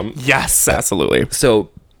Sam. Yes, absolutely. So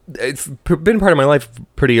it's been part of my life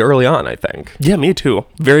pretty early on, I think. Yeah, me too.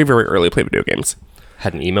 Very, very early play video games.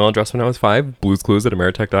 Had an email address when I was 5,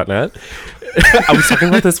 bluesclues@ameritech.net. I was talking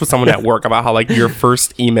about this with someone at work about how like your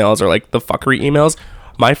first emails are like the fuckery emails.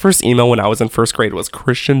 My first email when I was in first grade was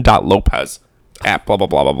Christian.Lopez at blah blah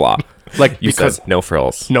blah blah blah. Like You because said no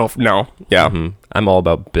frills. no, yeah, I'm all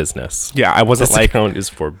about business. yeah. I wasn't This like account is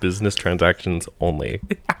for business transactions only.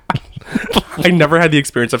 I never had the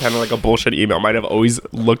experience of having like a bullshit email. Mine have always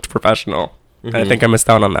looked professional. And I think I missed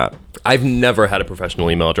out on that. I've never had a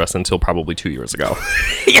professional email address until probably 2 years ago.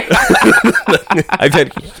 I've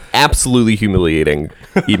had absolutely humiliating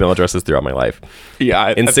email addresses throughout my life. Yeah.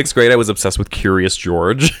 In 6th grade, I was obsessed with Curious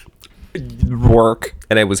George. Work.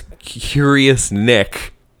 And I was Curious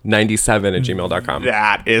Nick 97 at gmail.com.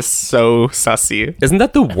 That is so sussy. Isn't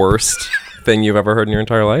that the worst thing you've ever heard in your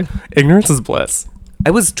entire life? Ignorance is bliss.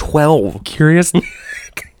 I was 12. Curious.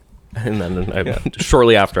 And then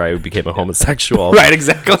shortly after, I became a homosexual. Right,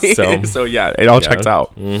 exactly. So yeah, it all checks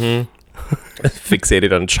out.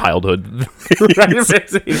 Fixated on childhood. Right.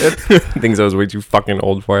 Things I was way too fucking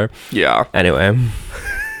old for. Yeah. Anyway.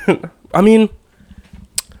 I mean,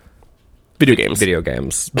 video games. Video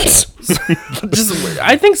games. Just,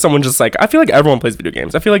 I think someone just like, I feel like everyone plays video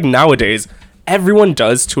games. I feel like nowadays, everyone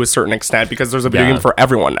does to a certain extent because there's a video Yeah. game for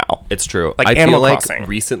everyone now. It's true. Like I Animal feel like Crossing.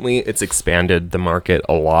 recently it's expanded the market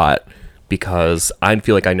a lot because I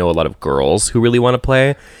feel like I know a lot of girls who really want to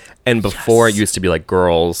play. And before it used to be like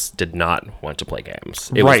girls did not want to play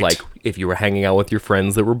games. It Right. was like if you were hanging out with your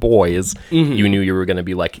friends that were boys, you knew you were going to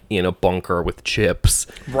be like in a bunker with chips.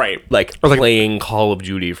 Right. Like Or like- playing Call of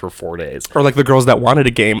Duty for 4 days. Or like the girls that wanted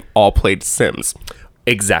a game all played Sims.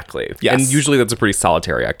 Exactly. Yes. And usually that's a pretty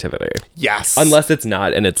solitary activity. Yes. Unless it's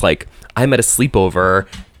not, and it's like, I'm at a sleepover,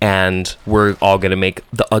 and we're all going to make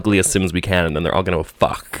the ugliest Sims we can, and then they're all going to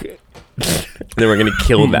fuck. Then we're going to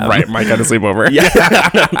kill them. Right, Mike had a sleepover.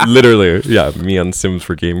 Literally. Yeah, me on Sims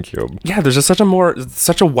for GameCube. Yeah, there's just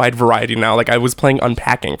such a wide variety now. Like I was playing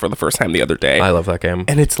Unpacking for the first time the other day. I love that game.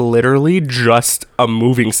 And it's literally just a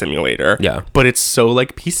moving simulator. Yeah. But it's so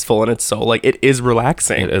like peaceful and it's so like it is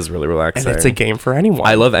relaxing. It is really relaxing. And it's a game for anyone.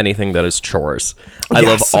 I love anything that is chores. I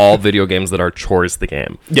love Yes. all video games that are chores the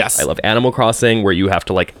game. Yes. I love Animal Crossing where you have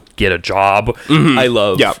to like get a job. I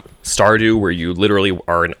love Yep. Stardew where you literally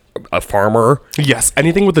are a farmer. Yes,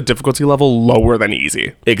 anything with a difficulty level lower than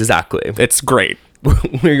easy. Exactly. It's great.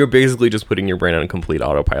 Where you're basically just putting your brain on complete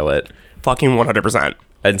autopilot Fucking 100%.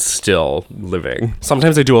 and still living.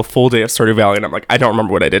 Sometimes I do a full day of Stardew Valley and I'm like, I don't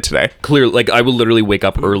remember what I did today. Clear, like I will literally wake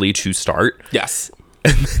up early to start, Yes.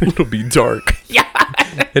 and then it'll be dark. Yeah.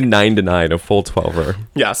 And 9 to 9, a full 12er.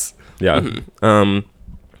 Yes. Yeah.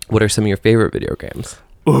 What are some of your favorite video games?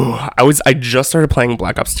 Ooh, I just started playing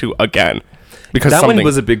Black Ops 2 again. Because That something one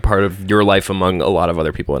was a big part of your life among a lot of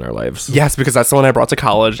other people in our lives. Yes, because that's the one I brought to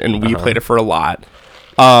college and we played it for a lot.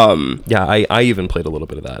 Yeah, I even played a little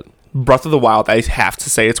bit of that. Breath of the Wild, I have to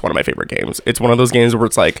say it's one of my favorite games. It's one of those games where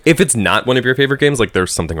it's like If it's not one of your favorite games, like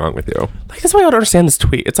there's something wrong with you. that's why I don't understand this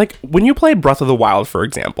tweet. It's like when you play Breath of the Wild, for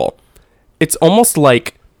example, it's almost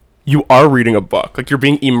like you are reading a book. Like you're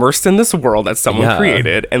being immersed in this world that someone Yeah.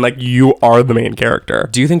 created and like you are the main character.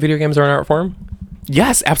 Do you think video games are an art form?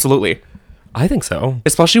 Yes, absolutely. I think so.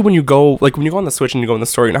 Especially when you go on the Switch and you go in the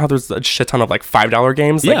store, you know how there's a shit ton of like $5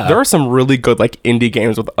 games? Like Yeah. there are some really good like indie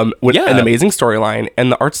games with Yeah. an amazing storyline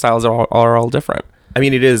and the art styles are all different. I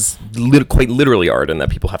mean, it is quite literally art in that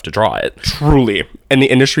people have to draw it. Truly. And the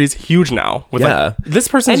industry is huge now. With Yeah. like, this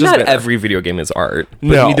person's And just not been, every video game is art, but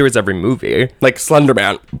No. neither is every movie. like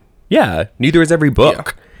Slenderman. Yeah, neither is every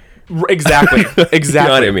book. Exactly. Exactly. You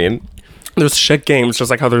know what I mean? There's shit games just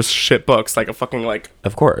like how there's shit books, like a fucking like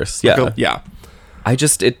Of course, yeah. yeah. I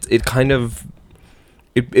just it kind of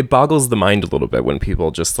it boggles the mind a little bit when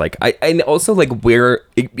people just like and also like where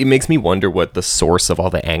it makes me wonder what the source of all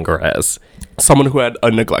the anger is. Someone who had a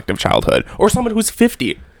neglective childhood or someone who's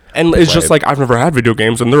 50 and is just Right. like I've never had video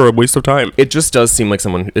games and they're a waste of time. It just does seem like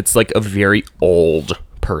it's like a very old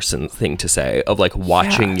person thing to say of like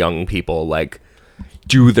watching Yeah. young people like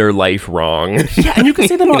do their life wrong. Yeah, and you can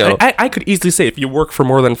say that You know? I could easily say if you work for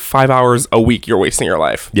more than 5 hours a week, you're wasting your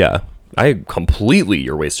life. Yeah.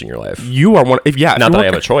 You're wasting your life. You are one if yeah, Not that I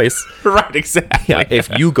have a choice. right, exactly. Yeah, if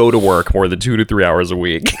you go to work more than 2 to 3 hours a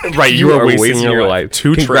week, Right, you are wasting your life.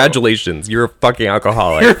 Too true. Congratulations, you're a fucking You're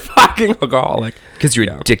alcoholic fucking alcoholic. because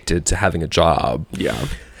you're addicted to having a job. Yeah.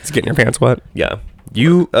 It's getting your pants wet. Yeah,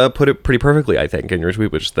 you put it pretty perfectly, I think, in your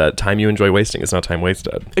tweet, which that time you enjoy wasting is not time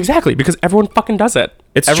wasted. Exactly, because everyone fucking does it.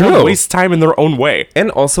 It's everyone true. wastes time in their own way. And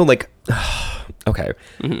also, like, okay,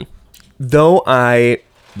 though I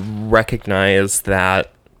recognize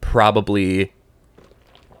that probably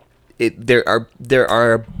there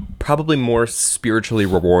are probably more spiritually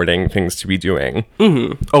rewarding things to be doing,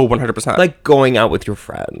 Oh, 100%. like going out with your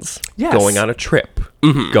friends, Yes. going on a trip,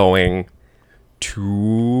 going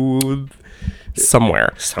to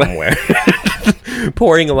somewhere. somewhere,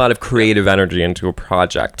 pouring a lot of creative energy into a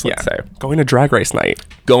project. Let's say Going to drag race night.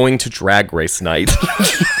 going to drag race night.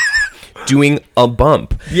 Doing a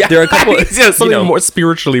bump. Yeah. There are a couple yeah, something you know, more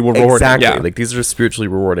spiritually rewarding. Exactly. Yeah. Like these are spiritually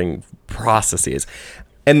rewarding processes.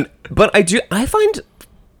 But I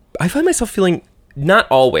find myself feeling, not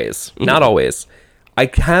always. I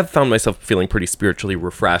have found myself feeling pretty spiritually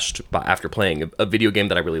refreshed after playing a video game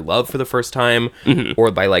that I really love for the first time,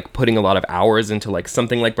 or by like putting a lot of hours into like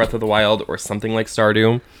something like Breath of the Wild or something like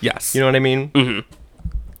Stardew. Yes. You know what I mean?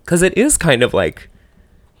 Because it is kind of like,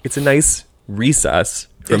 it's a nice recess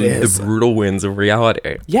from the brutal winds of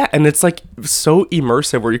reality. Yeah, and it's like so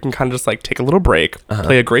immersive where you can kind of just like take a little break,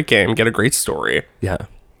 play a great game, get a great story. Yeah.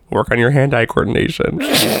 Work on your hand-eye coordination.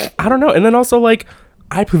 I don't know. And then also like,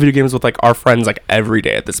 I play video games with like our friends like every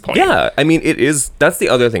day at this point. Yeah, I mean, it is. That's the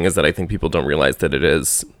other thing, is that I think people don't realize that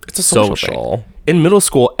it's a social thing. In middle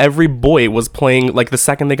school, every boy was playing like the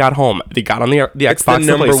second they got home. They got on the it's Xbox, the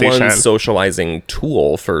number the PlayStation. one socializing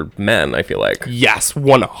tool for men, I feel like. Yes,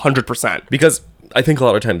 100%. Because I think a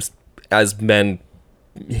lot of times as men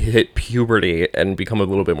hit puberty and become a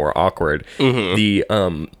little bit more awkward, the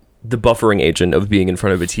buffering agent of being in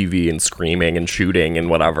front of a TV and screaming and shooting and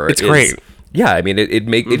whatever. It's great. Yeah, I mean, it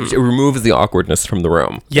removes the awkwardness from the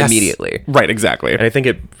room immediately. Right, exactly. And I think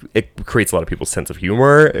it creates a lot of people's sense of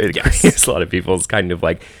humor. It creates a lot of people's kind of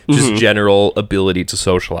like just general ability to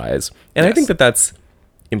socialize. And I think that that's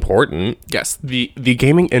important. Yes, the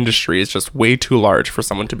gaming industry is just way too large for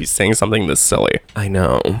someone to be saying something this silly. I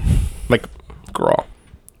know. Like, girl.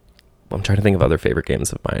 I'm trying to think of other favorite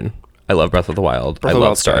games of mine. I love Breath of the Wild. I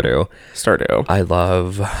love Stardew. I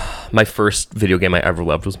love... My first video game I ever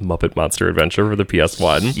loved was Muppet Monster Adventure for the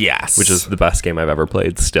PS1. Yes. Which is the best game I've ever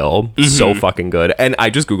played still. So fucking good. And I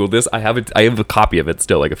just Googled this. I have a copy of it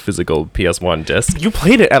still, like a physical PS1 disc. You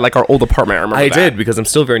played it at like our old apartment, I remember I did, because I'm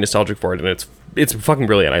still very nostalgic for it, and it's fucking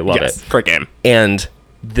brilliant. I love it. Great game. And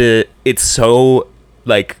it's so...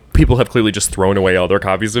 like, people have clearly just thrown away all their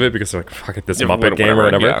copies of it because they're like, fuck it, this Muppet game or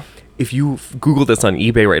whatever. Yeah. If you Google this on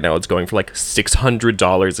eBay right now, it's going for like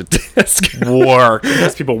 $600 a disc.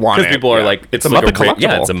 Because people want it. Because people are like, it's a Muppet collectible.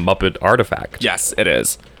 Yeah, it's a Muppet artifact. Yes, it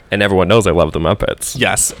is. And everyone knows I love the Muppets.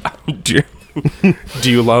 Yes.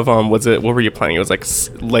 Do you love, what were you playing? It was like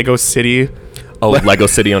Lego City. Oh, Lego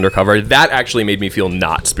City Undercover. That actually made me feel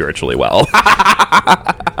not spiritually well.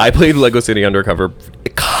 I played Lego City Undercover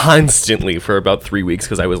constantly for about 3 weeks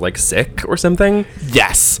because I was like sick or something.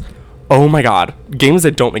 Yes. Oh my god. Games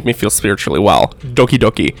that don't make me feel spiritually well. Doki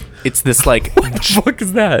Doki. It's this like... What the fuck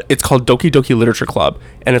is that? It's called Doki Doki Literature Club.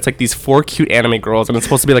 And it's like these 4 cute anime girls. And it's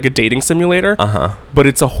supposed to be like a dating simulator. But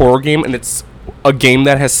it's a horror game. And it's a game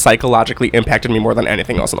that has psychologically impacted me more than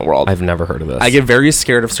anything else in the world. I've never heard of this. I get very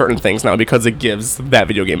scared of certain things now because it gives that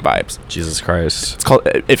video game vibes. Jesus Christ. It's called...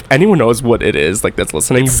 If anyone knows what it is, like that's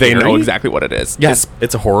listening, they know exactly what it is. Yes.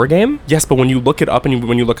 It's a horror game? Yes, but when you look it up and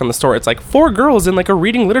when you look on the store, it's like 4 girls in like a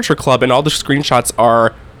reading literature club, and all the screenshots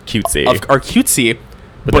are cutesy. Are cutesy.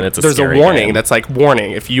 But then it's there's a warning game. that's like,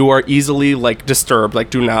 warning, if you are easily like disturbed,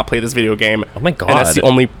 like do not play this video game. Oh my god. And that's the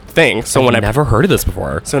only thing. So I've never heard of this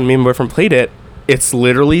before. So when me and my boyfriend played it, it's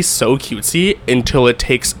literally so cutesy until it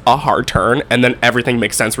takes a hard turn, and then everything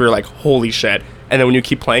makes sense. We're like, holy shit. And then when you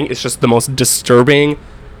keep playing, it's just the most disturbing,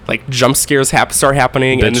 like jump scares start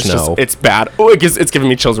happening, and it's bad. Oh, it's giving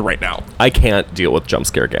me chills right now. I can't deal with jump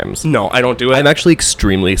scare games. No, I don't do it. I'm actually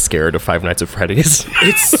extremely scared of Five Nights at Freddy's.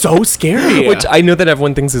 It's so scary. Which I know that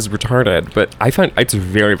everyone thinks is retarded, but I find it's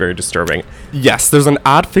very, very disturbing. Yes, there's an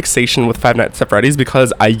odd fixation with Five Nights at Freddy's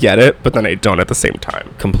because I get it, but then I don't at the same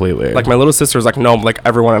time. Completely. Like my little sister's like, no, like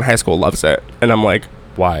everyone in high school loves it, and I'm like,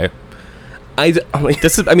 why?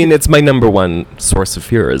 It's my number one source of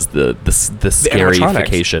fear is the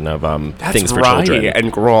scarification of things for children.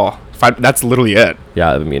 And girl, that's literally it.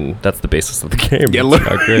 Yeah, I mean that's the basis of the game.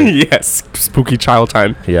 Yeah, yes, spooky child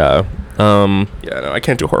time. Yeah. Yeah, no, I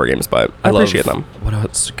can't do horror games, but I appreciate them. What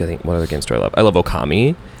other games do I love? I love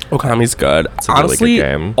Okami. Okami's good. It's a honestly, really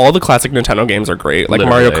good game. All the classic Nintendo games are great. Like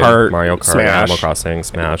literally, Mario Kart, Smash. Animal Crossing,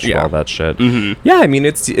 Smash, all that shit. Yeah, I mean,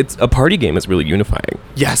 it's a party game is really unifying.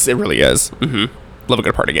 Yes, it really is. Love a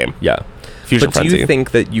good party game. Yeah. Fusion but Frenzy. Do you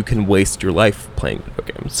think that you can waste your life playing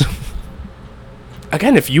video games?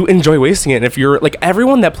 Again, if you enjoy wasting it, and if you're like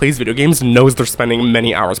everyone that plays video games knows they're spending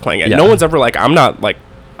many hours playing it. Yeah. No one's ever like, I'm not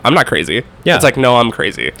crazy. Yeah. It's like, no, I'm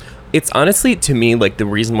crazy. It's honestly, to me, like the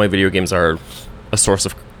reason why video games are a source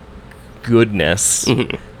of goodness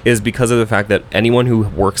is because of the fact that anyone who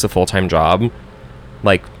works a full-time job,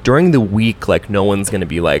 like during the week, like no one's going to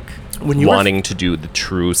be like wanting to do the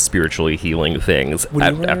true spiritually healing things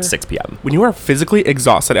at 6 p.m. When you are physically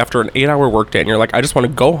exhausted after an 8-hour workday and you're like, I just want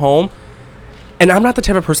to go home. And I'm not the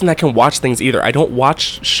type of person that can watch things either. I don't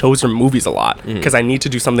watch shows or movies a lot because I need to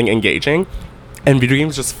do something engaging. And video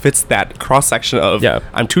games just fits that cross-section of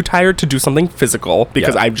I'm too tired to do something physical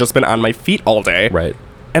because I've just been on my feet all day. Right.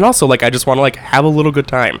 And also, like, I just want to, like, have a little good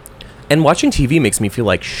time. And watching TV makes me feel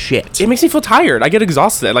like shit. It makes me feel tired. I get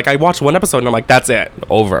exhausted. Like, I watch one episode and I'm like, that's it.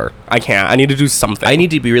 Over. I can't. I need to do something. I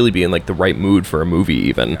need to really be in like the right mood for a movie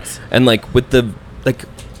even. Yes. And like with the like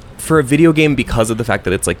for a video game, because of the fact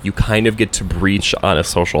that it's like you kind of get to breach on a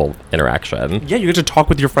social interaction. Yeah, you get to talk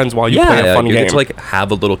with your friends while you play a fun game. You get to like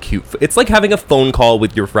have a little cute it's like having a phone call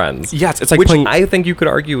with your friends. Yes, it's like which playing, I think you could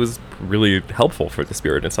argue is really helpful for the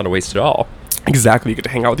spirit. It's not a waste at all. Exactly. You get to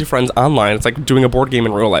hang out with your friends online. It's like doing a board game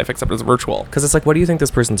in real life, except it's virtual. Because it's like, what do you think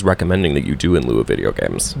this person's recommending that you do in lieu of video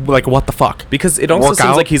games? Like, what the fuck? Because it also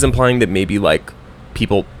seems like he's implying that maybe, like,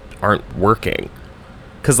 people aren't working.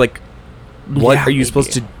 Because, like, what are you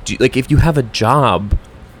supposed to do? Like, if you have a job,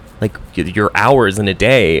 like, your hours in a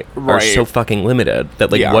day are so fucking limited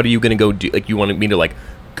that, like, what are you going to go do? Like, you want me to, like,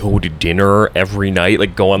 go to dinner every night,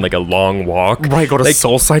 like go on like a long walk, right? Go to like,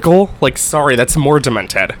 Soul Cycle. Like, sorry, that's more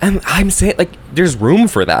demented. And I'm saying, like, there's room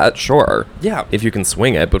for that, sure. Yeah, if you can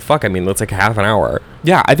swing it. But fuck, I mean, that's like half an hour.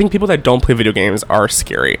 Yeah, I think people that don't play video games are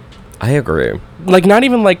scary. I agree. Like, not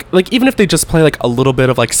even like even if they just play like a little bit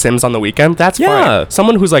of like Sims on the weekend, that's fine.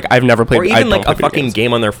 Someone who's like, I've never played, or even like a fucking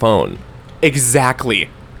game on their phone. Exactly.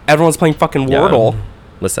 Everyone's playing fucking Wordle.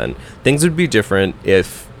 Listen, things would be different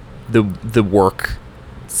if the work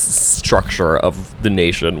structure of the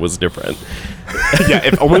nation was different. Yeah,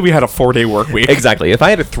 if only we had a 4-day work week. Exactly. If I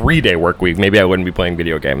had a 3-day work week, maybe I wouldn't be playing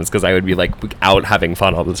video games because I would be like out having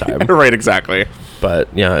fun all the time. Right, exactly. But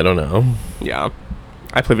yeah, I don't know. Yeah,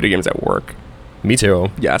 I play video games at work. Me too.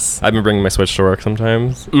 Yes, I've been bringing my Switch to work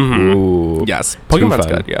sometimes. Mm-hmm. Ooh, yes, Pokemon's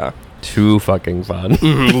good. Yeah, too fucking fun.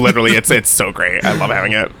 Mm-hmm. Literally, it's so great. I love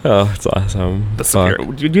having it. Oh, it's awesome.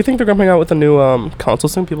 Do you think they're coming out with a new console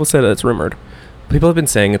soon? People say that it's rumored. People have been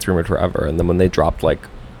saying it's rumored forever, and then when they dropped, like,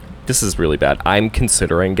 this is really bad. I'm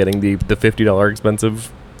considering getting the $50 expensive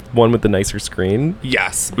one with the nicer screen.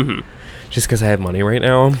 Yes. Mm-hmm. Just because I have money right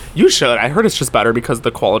now. You should. I heard it's just better because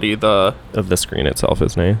the quality of the screen itself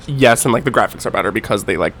is nice. Yes, and like the graphics are better because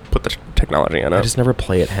they like put the technology in it. I just never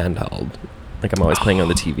play it handheld. Like, I'm always playing on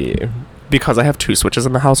the TV. Because I have 2 Switches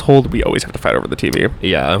in the household, we always have to fight over the TV.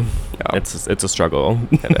 Yeah. It's a struggle.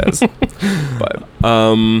 It is. But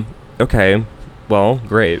okay. Well,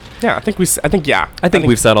 great. Yeah, I think we've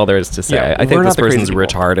said all there is to say. Yeah, I think this person's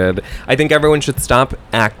retarded. I think everyone should stop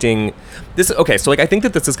acting this. Okay, so like I think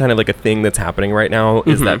that this is kind of like a thing that's happening right now,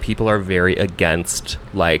 is that people are very against,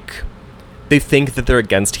 like, they think that they're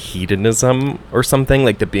against hedonism or something,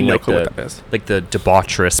 like the being like the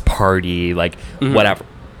debaucherous party, like whatever,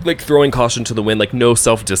 like throwing caution to the wind, like no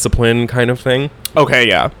self-discipline kind of thing. Okay,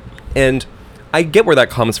 yeah. And I get where that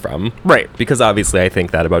comes from. Right. Because obviously I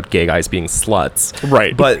think that about gay guys being sluts.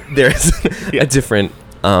 Right. But there's a different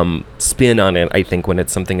spin on it, I think, when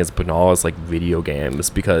it's something as banal as like video games,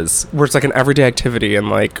 because where it's like an everyday activity and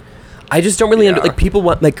like I just don't really like people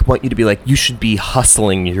want you to be like, you should be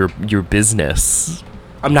hustling your business.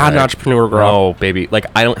 I'm not an entrepreneur, girl. Oh, baby. Like,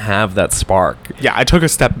 I don't have that spark. Yeah, I took a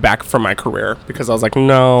step back from my career because I was like,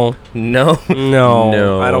 no. I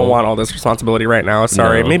don't want all this responsibility right now.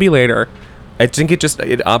 Sorry. Maybe later. I think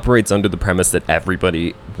it operates under the premise that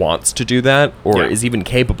everybody wants to do that or is even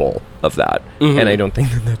capable of that. And I don't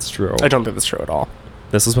think that that's true. I don't think that's true at all.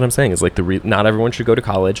 This is what I'm saying, is like not everyone should go to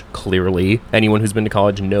college. Clearly, anyone who's been to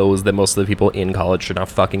college knows that most of the people in college should not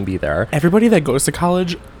fucking be there. Everybody that goes to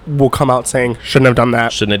college will come out saying, shouldn't have done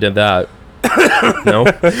that. Shouldn't have did that. No?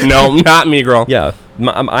 No, not me, girl. Yeah.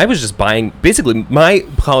 I was just basically, my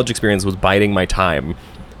college experience was biding my time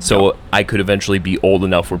so I could eventually be old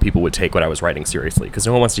enough where people would take what I was writing seriously, because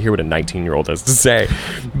no one wants to hear what a 19-year-old has to say.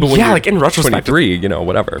 But yeah, like in retrospect, 23,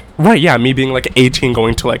 whatever. Right, yeah, me being like 18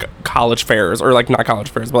 going to like college fairs, or like not college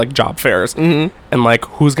fairs, but like job fairs. And like,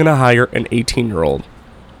 who's gonna hire an 18-year-old?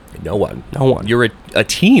 No one. You're a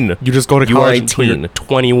teen. You just go to college until you're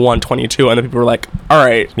 21, 22, and then people are like, all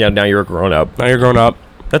right. Yeah, now you're a grown-up.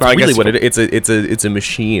 That's really what it's a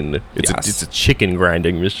machine. It's a chicken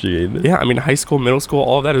grinding machine. Yeah, I mean, high school, middle school,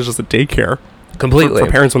 all of that is just a daycare. Completely. For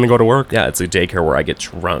parents when they go to work. Yeah, it's a daycare where I get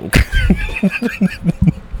drunk.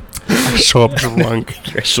 I show up drunk.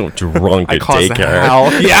 I show up drunk at daycare.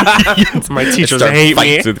 Hell. Yeah. My teachers hate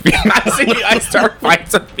me. I start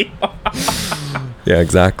fights with people. Yeah,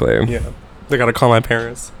 exactly. Yeah. They gotta call my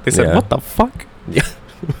parents. They said, what the fuck? Yeah.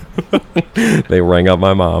 They rang up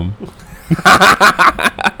my mom.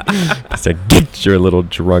 I said, get your little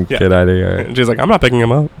drunk kid out of here. And she's like, I'm not picking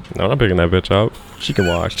him up. No, I'm not picking that bitch up. She can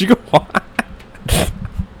wash.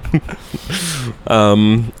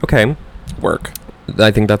 Okay. Work.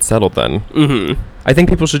 I think that's settled then. I think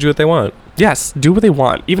people should do what they want. Yes, do what they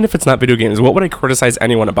want, even if it's not video games. What would I criticize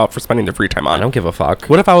anyone about for spending their free time on? I don't give a fuck.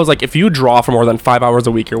 What if I was like, if you draw for more than 5 hours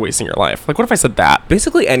a week, you're wasting your life? Like, what if I said that?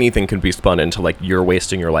 Basically, anything can be spun into like you're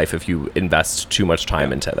wasting your life if you invest too much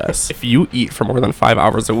time into this. If you eat for more than 5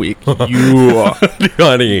 hours a week, you,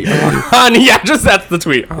 Honey, honey, yeah, just that's the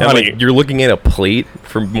tweet, and, honey. like, you're looking at a plate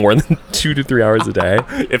for more than 2 to 3 hours a day.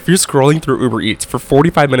 If you're scrolling through Uber Eats for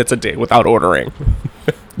 45 minutes a day without ordering,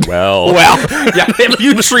 Well, yeah, if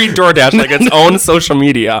you treat DoorDash like its own social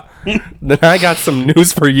media, then I got some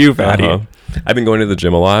news for you, Fatty. I've been going to the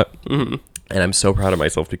gym a lot, and I'm so proud of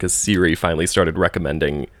myself because Siri finally started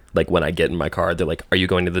recommending, like, when I get in my car, they're like, "Are you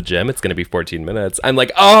going to the gym? It's going to be 14 minutes." I'm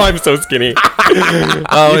like, "Oh, I'm so skinny." Oh,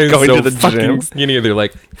 I'm going so to the fucking gym. skinny. They're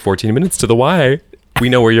like, 14 minutes to the Y. We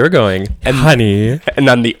know where you're going, and honey. And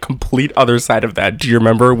on the complete other side of that, do you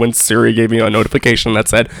remember when Siri gave me a notification that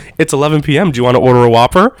said, "It's 11 p.m. Do you want to order a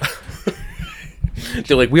Whopper?"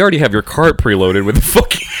 They're like, "We already have your cart preloaded with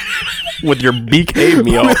fucking With your BK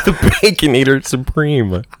meal. with the Baconator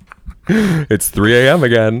Supreme." It's 3 a.m.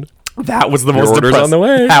 again. That was the Your most order's depressing. on the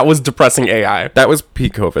way. That was depressing AI. That was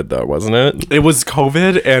peak COVID, though, wasn't it? It was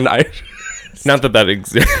COVID, and I. Not that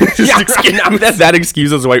exists. Yeah, that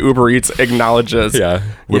excuses why Uber Eats acknowledges. Yeah,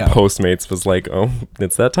 where Yeah. Postmates was like, "Oh,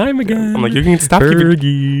 it's that time again." I'm like, you can stop keeping.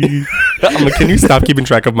 Fergie. I'm like, can you stop keeping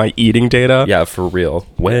track of my eating data? Yeah, for real.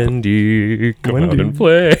 Wendy, come out Wendy. and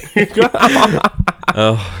play.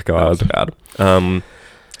 Oh God. Bad.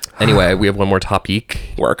 Anyway, we have one more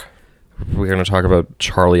topic. Work. We're gonna talk about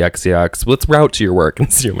Charlie XCX. Let's route to your work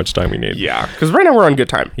and see how much time we need. Yeah, because right now we're on good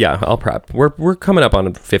time. Yeah, I'll prep. We're coming up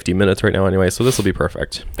on 50 minutes right now anyway, so this will be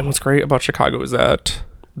perfect. And what's great about Chicago is that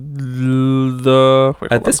the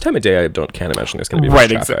wait, At hold this time of day, I can't imagine there's gonna be on.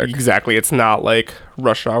 much Right, traffic. exactly. It's not like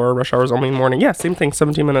rush hour. Rush hour's only morning. Yeah, same thing.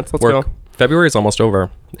 17 minutes. Let's Work. go. February is almost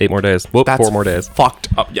over. 8 more days. Whoop, 4 more days. Fucked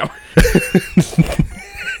up. Yeah.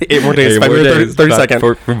 8 more days. 30 seconds.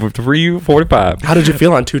 3:45. How did you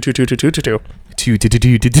feel on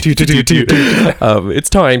 2222222? It's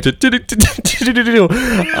time to.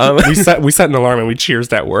 We set an alarm and we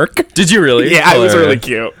cheersed at work. Did you really? Yeah, it was Oh, really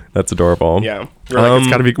cute. That's adorable. Yeah, we're like, it's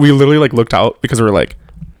gotta be. We literally like looked out because we were like,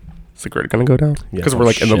 "Is the grid gonna go down?" Because we're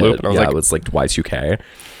like in the loop, and I was yeah, like, it was like Y2K.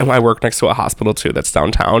 and I work next to a hospital too that's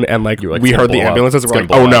downtown, and like, were like, we it's heard gonna the blow up. ambulances. It's We're like,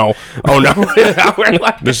 gonna "Oh blow no, oh no!" We're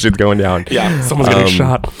like, This shit's going down. yeah, someone's getting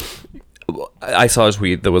shot. I saw a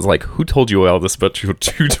tweet that was like, "Who told you all this about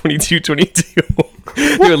 22222?"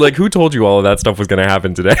 They were like, "Who told you all of that stuff was going to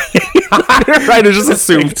happen today?" Right, it's just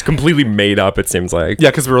assumed. It's completely made up. It seems like.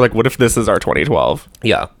 Yeah, because we were like, "What if this is our 2012?"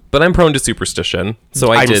 Yeah, but I'm prone to superstition,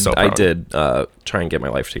 so I'm I so did prone. try and get my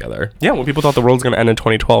life together. Yeah, when people thought the world was gonna end in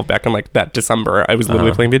 2012, back in like that December, I was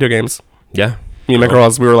literally playing video games. Yeah. Me and my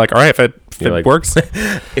girls, we were like, "All right, if it You're like, works."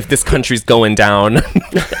 If this country's going down,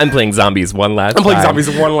 I'm playing zombies one last I'm playing time. zombies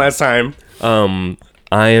one last time.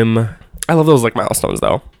 I love those like milestones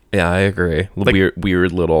though. Yeah, I agree. Like-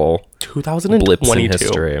 weird little 2022. blips in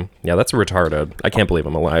history. Yeah, that's retarded. I can't believe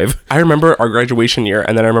I'm alive. I remember our graduation year,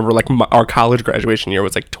 and then I remember like our college graduation year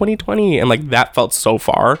was like 2020, and like that felt so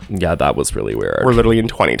far. Yeah, that was really weird. We're literally in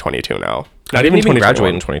 2022 now. I Not didn't even 2021.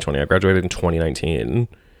 graduate in 2020. I graduated in 2019.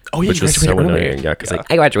 Oh yeah, Which you was so graduated early. annoying. Yeah, because Yeah.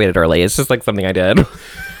 like I graduated early. It's just like something I did.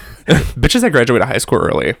 Bitches that graduated high school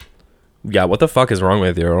early. Yeah, what the fuck is wrong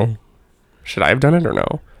with you? Should I have done it or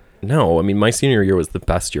no? No, I mean my senior year was the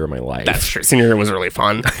best year of my life. That's true. Senior year was really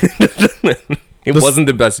fun. It wasn't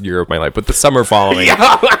the best year of my life, but the summer following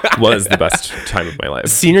was the best time of my life.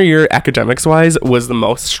 Senior year, academics wise, was the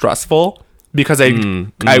most stressful because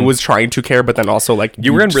I was trying to care, but then also like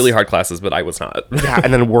You were in really hard classes, but I was not. yeah,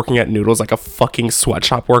 and then working at Noodles like a fucking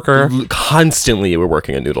sweatshop worker. Constantly, you were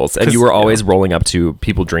working at Noodles, and you were always rolling up to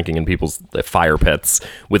people drinking in people's fire pits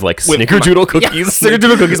with like snickerdoodle cookies. Yeah,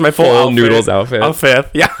 snickerdoodle cookies, my full outfit. Noodles outfit. A fifth,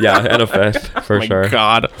 yeah. Yeah, and a fifth for My sure.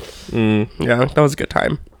 God. Yeah, that was a good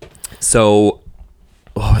time. So,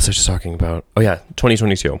 what was I just talking about? Oh yeah,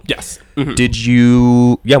 2022. Yes. Did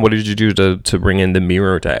you? Yeah, what did you do to bring in the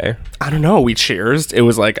mirror day? I don't know. We cheersed. It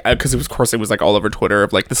was like, because of course it was like all over Twitter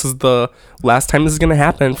of like, this is the last time this is gonna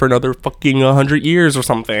happen for another fucking 100 years or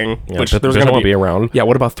something. Yeah, which but there's they gonna won't be around. Yeah.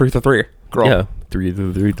 What about 3-3? Girl. Yeah, three.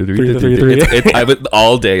 Three. I would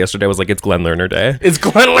all day yesterday. I was like, it's Glenn Lerner Day. It's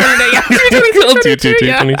Glenn Lerner Day. Yeah.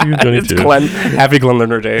 It's Glenn. Happy Glenn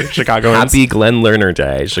Lerner Day, Chicago. Happy Glenn Lerner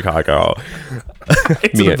Day, Chicago.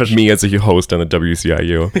 It's an official- me as a host on the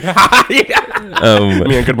WCIU.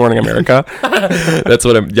 Me and Good Morning America. That's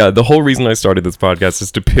what I'm. Yeah, the whole reason I started this podcast is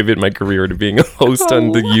to pivot my career to being a host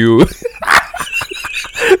on the U.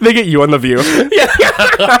 They get you on The View.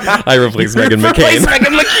 I replaced Meghan McCain.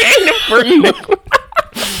 Meghan McCain.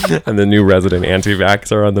 And the new resident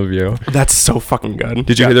anti-vax are on The View. That's so fucking good.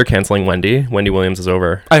 Did you hear they're canceling Wendy? Wendy Williams is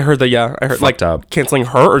over. I heard that. Yeah, I heard Fucked up. canceling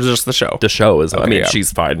her or just the show. The show is. I Okay, mean, yeah.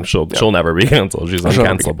 she's fine. She'll never be canceled. She's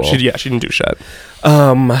uncancelable. She didn't do shit.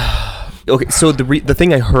 Okay, so the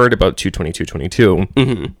thing I heard about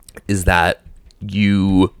 2/22/22 is that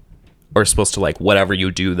you are supposed to, like, whatever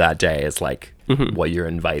you do that day is like what you're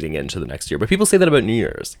inviting into the next year. But people say that about New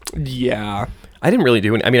Year's. Yeah. I didn't really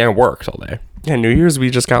do any. I mean, I worked all day. Yeah, New Year's we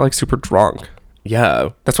just got like super drunk. Yeah.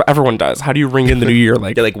 That's what everyone does. How do you ring in the new year?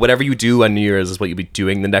 Like, Yeah, like whatever you do on New Year's is what you'll be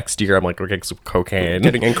doing the next year. I'm like, we're getting some cocaine.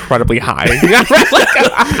 getting incredibly high.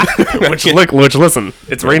 which listen,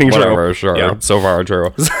 it's raining Whatever, true. sure. Yeah. So far,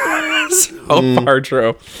 true. So far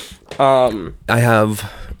true.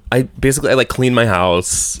 I basically like clean my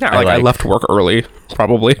house. Yeah, I left work early,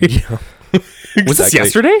 probably. Yeah. Was this Exactly.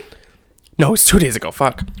 yesterday? No, it was 2 days ago.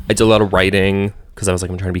 Fuck. I did a lot of writing because I was like,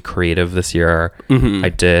 I'm trying to be creative this year.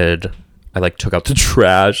 I like took out the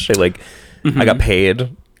trash. I got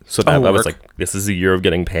paid. So that I was work. like, this is a year of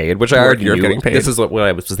getting paid, which I Work, already year of knew. getting paid. This is what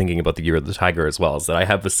I was thinking about the year of the tiger as well, is that I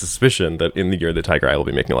have the suspicion that in the year of the tiger, I will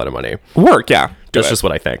be making a lot of money. Work, yeah. That's just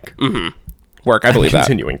what I think. Work. I believe that.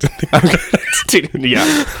 Continuing to think.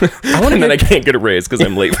 Yeah. And then I can't get a raise because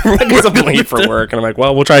I'm late for Because I'm late for work, and I'm like,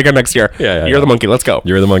 well, we'll try again next year. Yeah, You're the monkey. Let's go.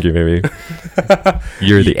 You're the monkey, baby.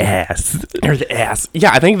 You're the ass. You're the ass.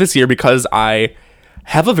 Yeah, I think this year, because I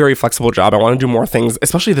have a very flexible job, I want to do more things,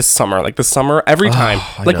 especially this summer. Like this summer, every time.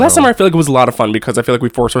 Like last summer, I feel like it was a lot of fun because I feel like we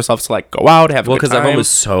forced ourselves to like go out, have a good Because time. everyone was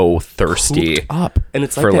so thirsty Hooked up, and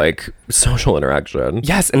it's like for that- like social interaction.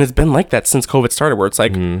 Yes, and it's been like that since COVID started, where it's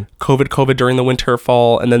like COVID during the winter,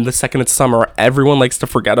 fall, and then the second it's summer, everyone likes to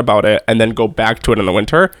forget about it and then go back to it in the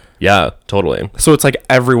winter. Yeah, totally. So it's like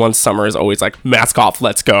everyone's summer is always like mask off,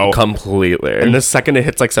 let's go. Completely. And the second it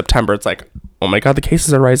hits like September, it's like, oh my god, the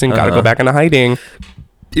cases are rising. Gotta go back into hiding.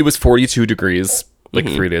 It was 42 degrees like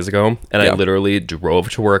 3 days ago, and I Yeah. literally drove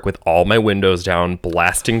to work with all my windows down,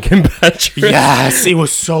 blasting Kim Petras. Yes, it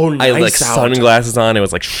was so nice. I had like sunglasses on. It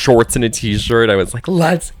was like shorts and a t-shirt. I was like,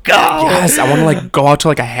 let's go. Yes, I want to like go out to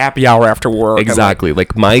like a happy hour after work. and, like, Exactly.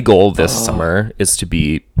 Like my goal this summer is to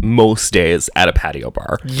be most days at a patio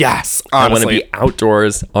bar. yes, I want honestly. to be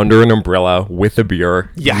outdoors under an umbrella with a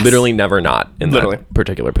beer. Yes. Literally never not in Literally. that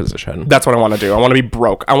particular position. That's what I want to do. I want to be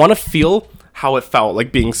broke. I want to feel how it felt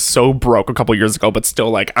like being so broke a couple years ago, but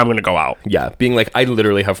still like, I'm going to go out. Yeah. Being like, I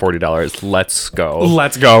literally have $40. Let's go.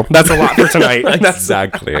 Let's go. That's a lot for tonight. That's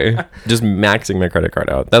Exactly. Just maxing my credit card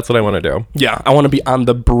out. That's what I want to do. Yeah, I want to be on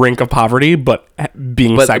the brink of poverty, but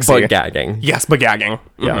being sexy. But gagging. Yes, but gagging.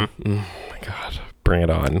 Yeah. Mhm. Oh my God. Bring it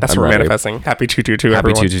on. That's I'm for ready. manifesting. Happy 222,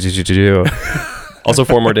 Happy everyone. to. Also,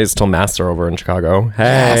 4 more days till Mass are over in Chicago. Hey.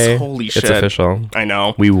 Yes, holy shit. It's official. I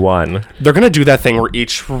know. We won. They're going to do that thing where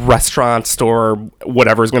each restaurant, store,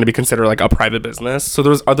 whatever is going to be considered like a private business. So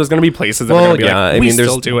there's going to be places that are going to be like, we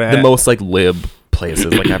still do it. the most like lib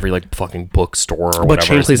places, like every like fucking bookstore or but whatever.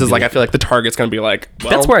 chain is places, gonna like be I feel like the Target's going to be like,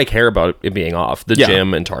 well, that's where I care about it being off. The Yeah.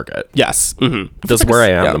 gym and Target. yes. Mm-hmm. That's where I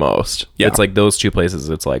am yeah. the most. Yeah. It's like those two places.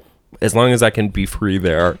 It's like, as long as I can be free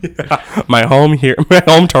there. My home here, my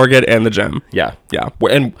home Target and the gym. Yeah. Yeah.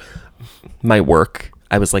 And my work,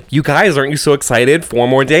 I was like, you guys, aren't you so excited? 4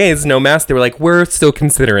 more days, no mask. They were like, we're still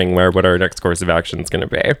considering what our next course of action is going to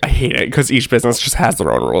be. I hate it because each business just has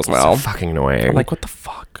their own rules now. Fucking annoying. Like, what the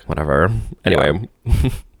fuck? Whatever. Anyway.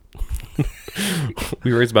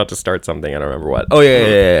 We were about to start something. I don't remember what. Oh,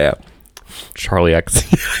 yeah. Charlie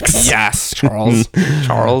XCX. Yes, Charles.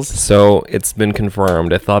 Charles. So it's been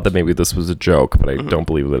confirmed. I thought that maybe this was a joke, but I don't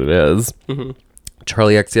believe that it is.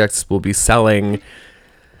 Charlie XCX will be selling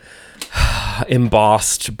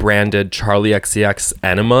embossed, branded Charlie XCX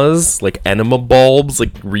enemas, like enema bulbs,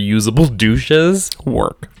 like reusable douches,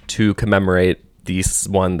 Work. to commemorate this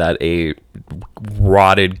one that a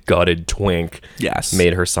rotted, gutted twink Yes.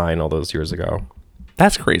 made her sign all those years ago.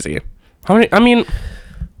 That's crazy. How many? I mean,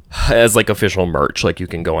 As like official merch, like you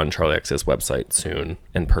can go on Charlie XCX website soon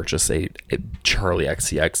and purchase a Charlie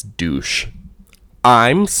XCX douche.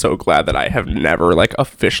 I'm so glad that I have never like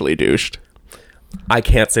officially douched. I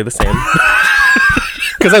can't say the same.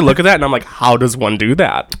 Because I look at that and I'm like, how does one do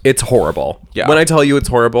that? It's horrible. Yeah. When I tell you it's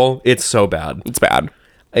horrible, it's so bad. It's bad.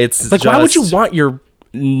 It's Like, why would you just- want your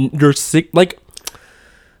sick? Like,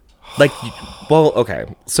 like? Well, okay.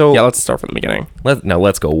 So yeah, let's start from the beginning.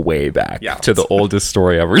 let's go way back Yeah. to the oldest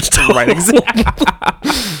story ever told. Right, exactly.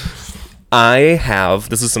 I have.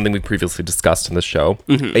 This is something we previously discussed in the show.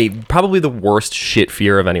 Probably the worst shit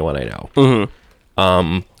fear of anyone I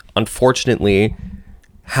know. Unfortunately,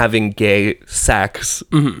 having gay sex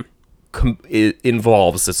it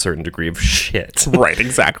involves a certain degree of shit. Right,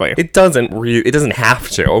 exactly. It doesn't have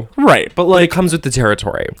to. Right, but like It comes with the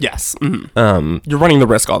territory. yes, you're running the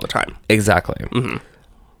risk all the time. Exactly.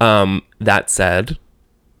 That said,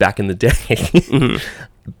 back in the day,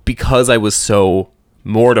 because I was so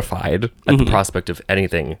mortified at the prospect of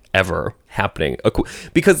anything ever happening,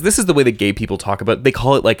 because this is the way that gay people talk about it. They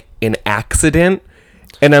call it like an accident,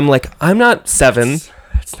 and I'm like, I'm not 7.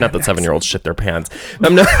 It's not that 7-year-olds shit their pants.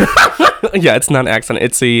 I'm not. Yeah, it's not an accident.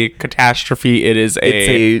 It's a catastrophe. It is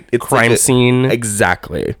a crime scene.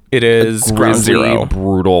 Exactly. It is ground Grisly, zero.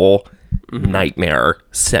 brutal nightmare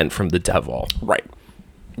sent from the devil. Right.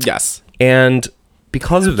 Yes. And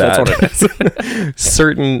because of that, That's what it is.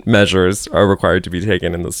 certain measures are required to be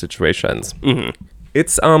taken in those situations.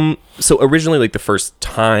 It's so originally, like, the first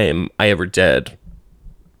time I ever did,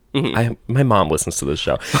 my mom listens to this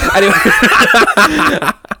show. Anyway,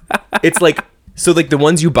 it's like, so like the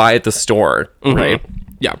ones you buy at the store, right?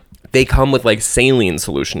 Yeah. They come with like saline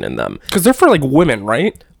solution in them. Because they're for like women,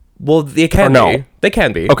 right? Well, they can no? be. They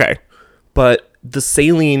can be. Okay. But the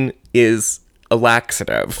saline is a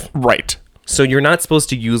laxative. Right. So you're not supposed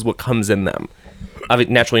to use what comes in them.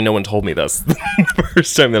 Naturally, no one told me this the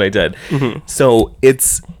first time that I did. So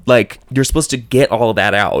it's like you're supposed to get all of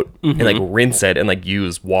that out and like rinse it and like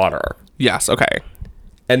use water. Yes. Okay.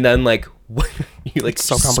 And then like you like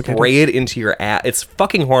so complicated. spray it into your ass. It's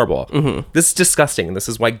fucking horrible. This is disgusting. And this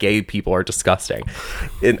is why gay people are disgusting.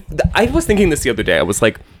 And I was thinking this the other day. I was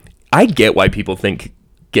like, I get why people think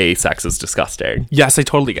gay sex is disgusting. Yes, I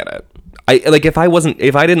totally get it. I like if I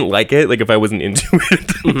didn't like it, like if I wasn't into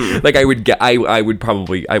it, like I would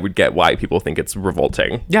get why people think it's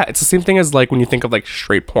revolting. Yeah, it's the same thing as like when you think of like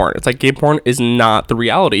straight porn. It's like gay porn is not the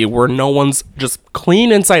reality where no one's just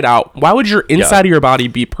clean inside out. Why would your inside of your body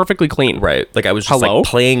be perfectly clean? Right. Like I was just Hello? like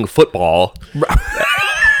playing football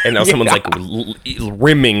and now someone's like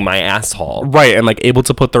rimming my asshole. Right, and like able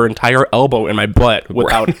to put their entire elbow in my butt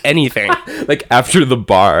without anything. Like after the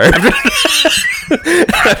bar.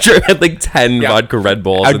 After I had like 10 vodka Red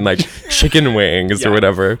Bulls and like chicken wings or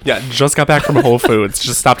whatever. Yeah, just got back from Whole Foods,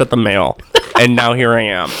 just stopped at the mail, and now here I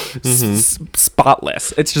am,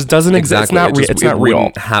 spotless. It just doesn't exist. It's not. It's not real.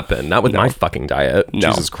 Wouldn't happen. Not with my fucking diet. No.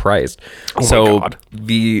 Jesus Christ. Oh my So God.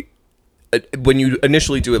 when you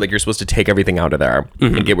initially do it, like you're supposed to take everything out of there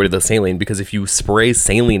and get rid of the saline, because if you spray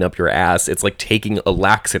saline up your ass, it's like taking a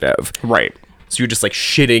laxative. Right. So you're just like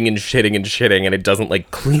shitting and shitting and shitting, and it doesn't like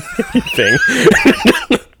clean anything.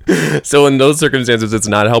 So in those circumstances, it's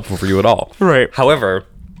not helpful for you at all. Right. However,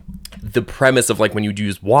 the premise of like when you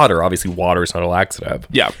use water, obviously water is not a laxative.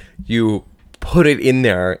 Yeah. You put it in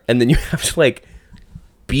there, and then you have to like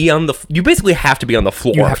be on the. You basically have to be on the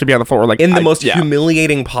floor. You have to be on the floor, like in the most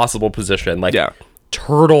humiliating possible position, like Yeah.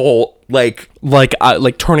 turtle, like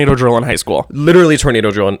tornado drill in high school. literally tornado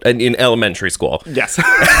drill in elementary school. Yes.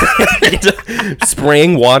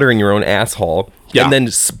 Spraying water in your own asshole, Yeah. and then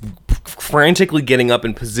frantically getting up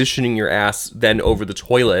and positioning your ass then over the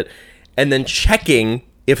toilet, and then checking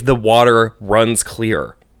if the water runs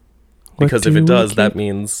clear. Because if it does, that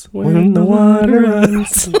means When the water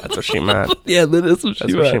runs. That's what she meant. yeah, that's what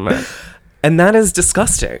That's what she meant. And that is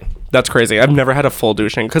disgusting. That's crazy. I've never had a full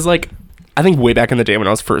douching because, like, I think way back in the day when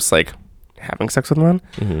I was first like having sex with men,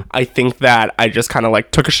 I think that I just kind of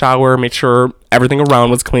like took a shower, made sure everything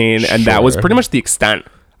around was clean, and that was Sure. pretty much the extent.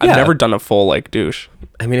 I've Yeah. never done a full like douche.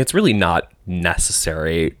 I mean, it's really not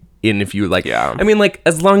necessary. If you like, Yeah. I mean, like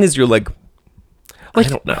as long as you're like I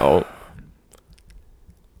don't know.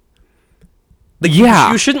 Like,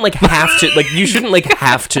 Yeah. you shouldn't like have to like you shouldn't like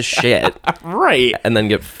have to shit Right. and then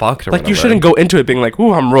get fucked or Like you whatever. shouldn't go into it being like,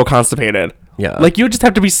 "Ooh, I'm real constipated." Yeah. Like you just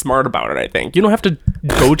have to be smart about it. I think you don't have to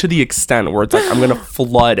go to the extent where it's like I'm gonna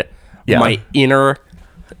flood my inner.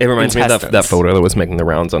 It reminds me of that intestines. photo that was making the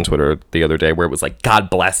rounds on Twitter the other day where it was like, God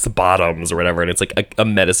bless the bottoms or whatever. And it's like a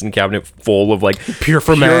medicine cabinet full of like Pure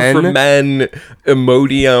for men.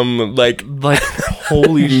 Imodium, like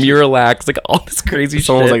Holy shit. Miralax, like all this crazy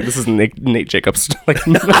Someone was shit. like, "This is Nate Jacobs." Like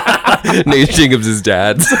Nate Jacobs'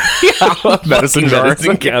 dad's medicine jar.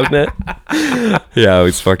 medicine cabinet. Yeah,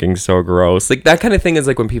 it's fucking so gross. Like that kind of thing is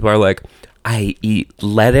like when people are like, I eat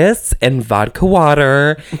lettuce and vodka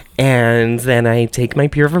water, and then I take my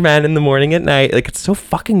Pure for Men in the morning at night. Like, it's so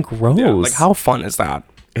fucking gross. Yeah, like how fun is that?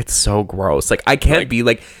 It's so gross. Like, I can't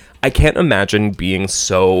I can't imagine being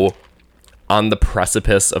so on the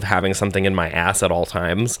precipice of having something in my ass at all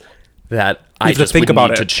times that I have to just think would about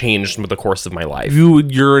need to it. change the course of my life.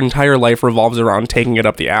 Your entire life revolves around taking it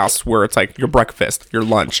up the ass, where it's like your breakfast, your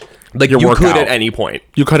lunch, Like, your you workout. could at any point.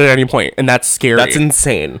 You could at any point, and that's scary. That's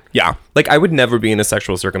insane. Yeah. Like, I would never be in a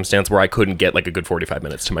sexual circumstance where I couldn't get like a good 45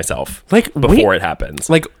 minutes to myself. Like, before wait. it happens.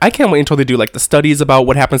 Like, I can't wait until they do like the studies about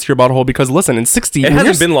what happens to your butthole, because listen, in 60 it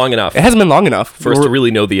hasn't been long enough It hasn't been long enough for us to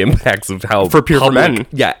really know the impacts of how For men.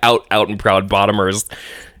 Yeah, out and proud bottomers.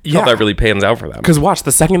 Yeah. How that really pans out for them. Because watch,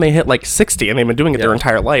 the second they hit like 60 and they've been doing it their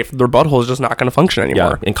entire life, their butthole is just not going to function Yeah,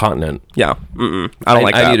 anymore. incontinent. Yeah. Mm-mm. I don't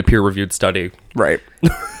like that. I need a peer-reviewed study. Right.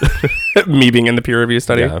 Me being in the peer review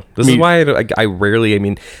study. Yeah, this is why I rarely. I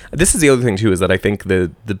mean, this is the other thing too, is that I think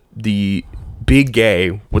the big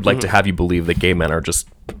gay would like to have you believe that gay men are just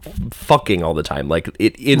fucking all the time, like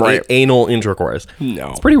Right. anal intercourse. No.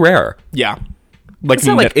 It's pretty rare. Yeah. Like, It's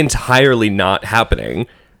not like entirely not happening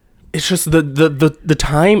it's just the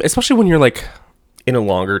time, especially when you're like, in a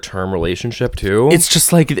longer term relationship too. it's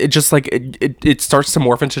just like it starts to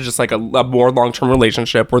morph into just like a more long-term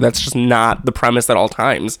relationship where that's just not the premise at all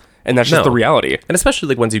times, and that's just No. the reality. And especially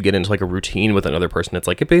like once you get into like a routine with another person, it's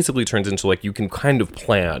like it basically turns into like you can kind of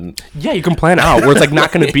plan. Yeah, you can plan out where it's like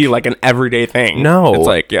not going to be like an everyday thing. No. It's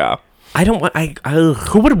like, yeah. I don't want.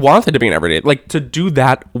 Who would want it to be an everyday? Like, to do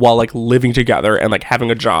that while like living together and like having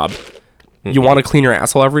a job. You want to clean your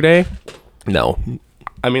asshole every day? No.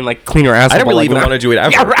 I mean, like, clean your asshole. I don't really even want to do it ever.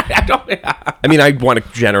 Yeah, right. I don't. Yeah. I mean, I want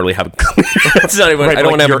to generally have a clean. It's not even, Right, I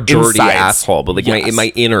don't like want to have your a dirty insides. asshole, but like Yes.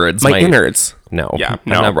 my innards. My innards. No. Yeah,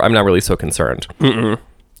 I'm not really so concerned. No,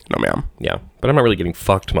 ma'am. Yeah. But I'm not really getting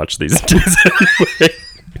fucked much these days anyway.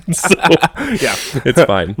 So Yeah. it's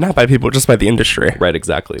fine. Not by people, just by the industry. Right,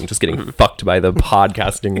 exactly. I'm just getting fucked by the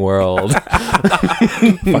podcasting world.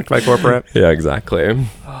 Fucked by corporate. Yeah, exactly.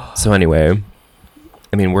 So anyway,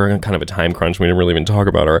 I mean, we're in kind of a time crunch. We didn't really even talk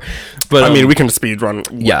about her. But I mean, we can speed run.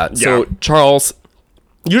 yeah. So Charles,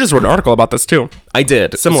 you just wrote an article about this too. I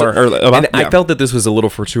did. Similar, So- or about- and I yeah. felt that this was a little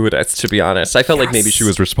fortuitous, to be honest. I felt like maybe she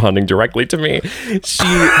was responding directly to me.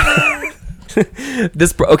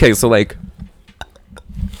 Okay, so like,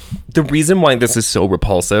 the reason why this is so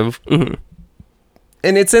repulsive, and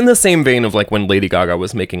it's in the same vein of like when Lady Gaga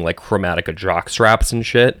was making like Chromatica jock straps and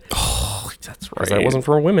shit. That's 'Cause that wasn't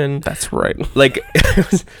for women. That's right. Like,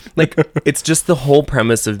 like it's just the whole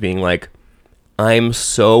premise of being like, I'm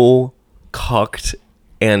so cucked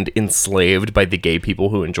and enslaved by the gay people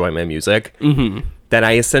who enjoy my music that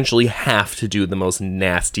I essentially have to do the most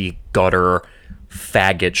nasty gutter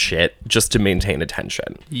faggot shit just to maintain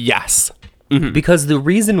attention. Yes. Because the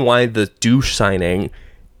reason why the douche signing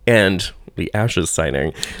and the Ashes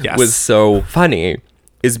signing Yes. was so funny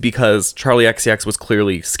is because Charlie XCX was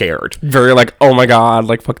clearly scared. Very like, oh my god,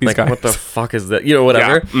 like fuck these Like, guys. what the fuck is that? You know,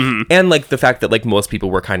 whatever. Yeah. And like the fact that like most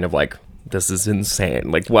people were kind of like, this is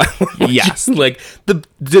insane. Like, what? Yes. Like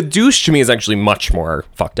the douche to me is actually much more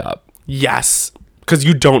fucked up. Yes. Because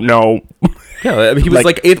you don't know. Yeah, I mean, he was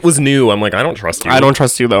like, it was new. I'm like, I don't trust you. I don't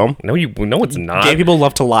trust you though. No, it's not. Gay people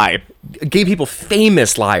love to lie. Gay people,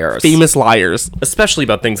 famous liars. Famous liars. Especially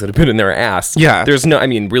about things that have been in their ass. Yeah. There's no, I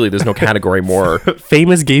mean, really, there's no category more.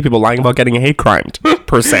 Famous gay people lying about getting hate crimed,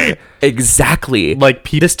 per se. Exactly. Like,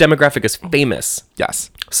 this demographic is famous.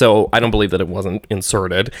 Yes. So I don't believe that it wasn't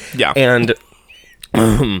inserted. Yeah. And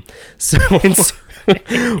so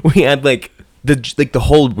we had like the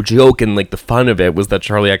whole joke and like the fun of it was that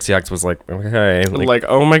Charlie XCX was like, okay, Like,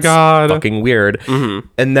 oh my god. fucking weird.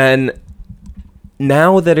 And then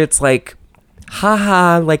now that it's like,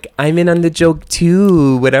 haha, like I'm in on the joke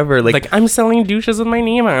too, whatever. Like Like, I'm selling douches with my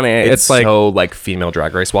name on it. it's like, so like female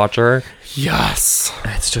Drag Race watcher. yes.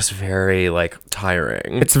 It's just very like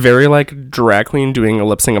tiring. It's very like drag queen doing a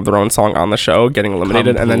lip sync of their own song on the show, getting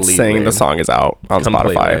eliminated, and then saying Completely. the song is out on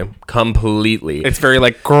Spotify. Completely. It's very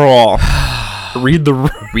like, girl, read the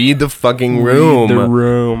Read the fucking room. The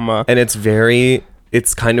room. And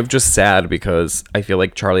it's kind of just sad because I feel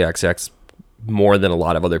like Charlie XCX, more than a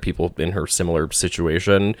lot of other people in her similar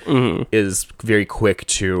situation, is very quick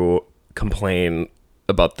to complain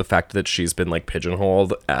about the fact that she's been like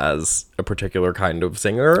pigeonholed as a particular kind of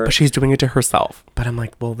singer. But she's doing it to herself. But I'm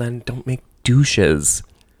like, well then don't make douches.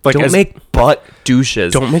 Like, don't make butt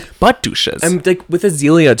douches. Don't make butt douches. I'm like with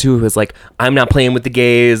Azealia too, who's like, I'm not playing with the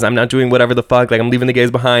gays, I'm not doing whatever the fuck, like I'm leaving the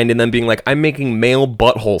gays behind, and then being like, I'm making male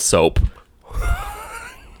butthole soap.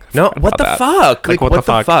 No, what the that. fuck? Like, what the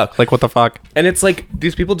fuck? Like, what the fuck? And it's like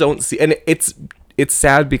these people don't see, and it's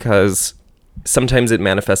sad because sometimes it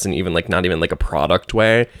manifests in even like not even like a product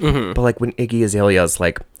way, but like when Iggy Azalea is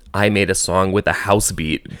like, I made a song with a house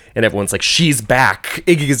beat, and everyone's like, she's back.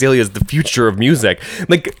 Iggy Azalea is the future of music.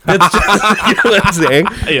 Like, that's just, you know what I'm saying?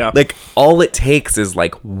 Yeah. Like, all it takes is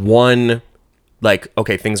like one, like,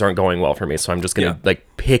 okay, things aren't going well for me, so I'm just gonna like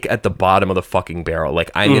pick at the bottom of the fucking barrel.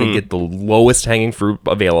 Like, I'm gonna get the lowest hanging fruit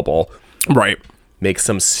available. Right. Make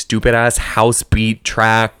some stupid ass house beat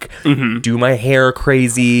track, do my hair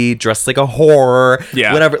crazy, dress like a whore,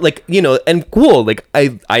 whatever. Like, you know, and cool. Like,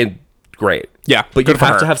 I great. Yeah, but good you for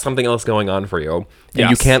have her. to have something else going on for you. And you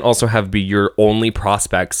Yes. can't also have be your only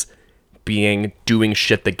prospects doing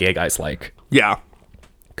shit that gay guys like. Yeah.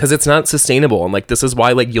 Because it's not sustainable. And like, this is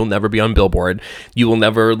why like you'll never be on Billboard. You will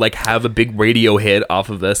never like have a big radio hit off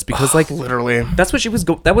of this, because like Literally. that's what she was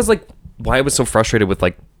that was like why I was so frustrated with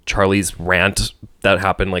like Charlie's rant that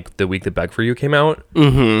happened like the week that Beg For You came out.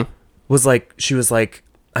 Was like, she was like,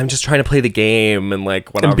 I'm just trying to play the game and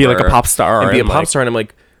like whatever. And be like a pop star. And be a and, pop like, star. And I'm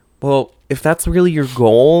like, well, if that's really your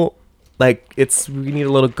goal, like we need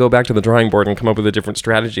to go back to the drawing board and come up with a different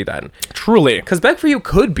strategy then. Truly. Because Beg For You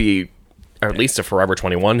could be, or at least a Forever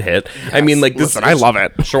 21 hit. I mean, like this. Listen, I love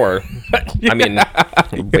it. Sure. I mean,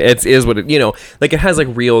 it is what it, you know, like it has like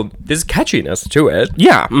there's catchiness to it.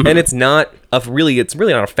 Yeah. Mhm. And it's not it's really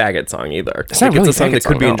not a faggot song either. It's not really a song a that faggot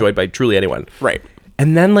could be song, no. enjoyed by truly anyone. Right.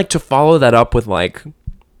 And then like to follow that up with like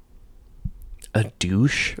a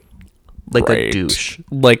douche. Like a Right. douche.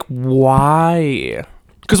 Like, why?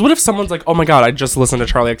 Because what if someone's like, oh my god, I just listened to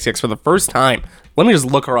Charlie XCX for the first time. Let me just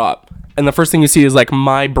look her up. And the first thing you see is like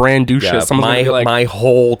my brand douches. Yeah, Someone's gonna be like, my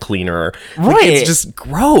whole cleaner. Like, Right. it's just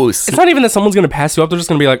gross. it's not even that someone's gonna pass you up. They're just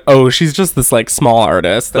gonna be like, oh, she's just this like small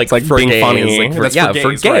artist that's like for being gays, funny. like, for That's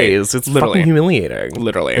gays, right. It's Literally. fucking humiliating.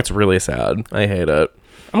 Literally. It's really sad. I hate it.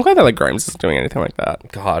 I'm glad that like Grimes isn't doing anything like that.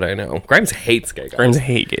 God, I know. Grimes hates gay guys. Grimes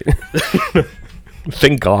hate gay.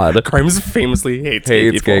 Thank God. Grimes famously hates gay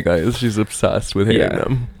Hates people. gay guys. She's obsessed with hating Yeah.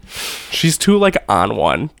 them. She's too like on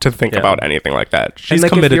one to think about anything like that. She's And,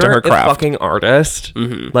 like, committed if to you're her a craft. fucking artist,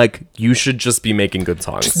 like you should just be making good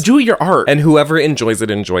songs. Do your art. And whoever enjoys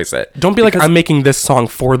it, enjoys it. Don't be like, I'm making this song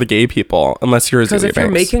for the gay people, unless you're Because Azealia if you're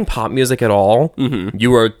Banks. making pop music at all,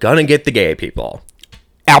 you are gonna get the gay people.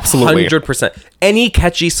 Absolutely. 100%. Any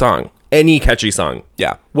catchy song.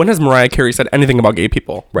 Yeah. When has Mariah Carey said anything about gay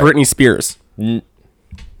people? Right. Britney Spears.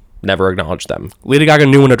 Never acknowledge them. Lady Gaga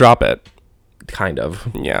knew when to drop it. Kind of.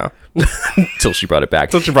 Yeah. Till she brought it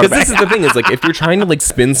back. Till she brought it This is the thing, is like if you're trying to like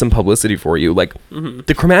spin some publicity for you, like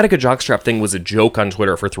the Chromatica jockstrap thing was a joke on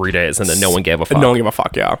Twitter for 3 days, and then no one gave a fuck. No one gave a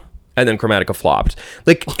fuck, yeah. And then Chromatica flopped.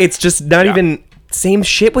 Like it's just not even same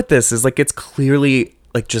shit with this. Is like it's clearly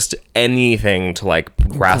like just anything to like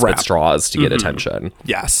grasp Grab. at straws to get attention.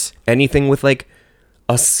 Yes. Anything with like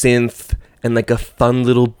a synth and like a fun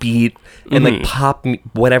little beat and like pop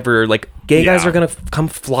whatever, like gay guys Yeah. are gonna come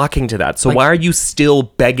flocking to that. So why are you still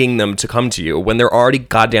begging them to come to you when they're already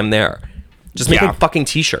goddamn there? Just make Yeah. a fucking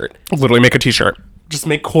t-shirt. Literally make a t-shirt. Just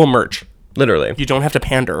make cool merch. Literally. You don't have to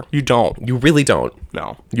pander. You don't. You really don't.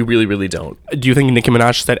 No. You really, really don't. Do you think Nicki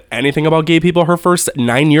Minaj said anything about gay people her first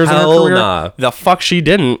 9 years in her Hell career? nah. The fuck she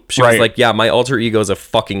didn't. She was like, yeah, my alter ego is a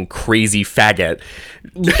fucking crazy faggot.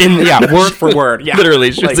 Word for word. Yeah.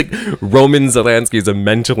 Literally, she was like, Roman Zelensky is a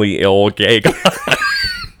mentally ill gay guy.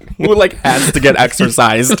 who like has to get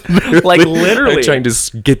exercised. Like literally. I'm trying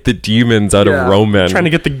to get the demons out of Roman. Trying to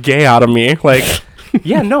get the gay out of me. Like,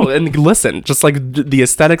 yeah, no. And listen, just like the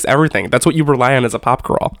aesthetics, everything. That's what you rely on as a pop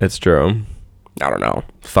girl. It's true. I don't know.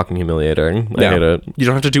 Fucking humiliating. I Yeah. hate it. You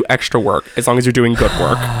don't have to do extra work as long as you're doing good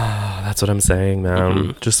work. That's what I'm saying,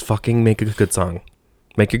 man. Just fucking make a good song.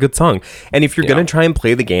 Make a good song. And if you're Yeah. gonna try and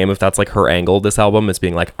play the game, if that's like her angle, this album is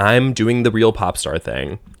being like, I'm doing the real pop star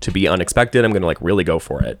thing to be unexpected. I'm gonna like really go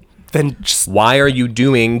for it. Then just Why are you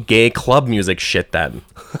doing gay club music shit then?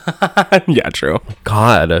 yeah, true.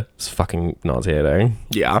 God, it's fucking nauseating.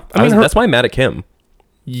 Yeah, That's why I'm mad at Kim.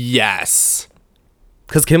 yes,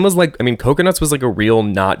 Because Kim was like, I mean, Coconuts was like a real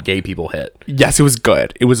not gay people hit. yes, it was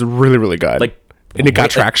good. It was really, really good. Like, and it got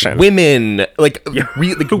like, traction. Women, like,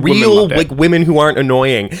 Women real, loved it. like women who aren't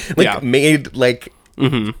annoying, like Yeah. made like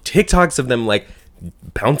TikToks of them like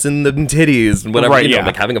bouncing the titties and whatever, Right, you know, yeah.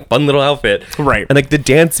 like having a fun little outfit, Right. And like the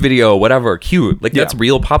dance video, whatever, cute, like that's Yeah.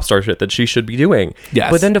 real pop star shit that she should be doing.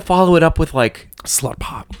 Yes. But then to follow it up with like, Slut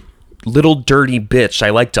pop. little dirty bitch, I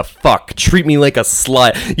like to fuck, treat me like a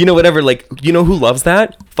slut, you know, whatever. Like, you know who loves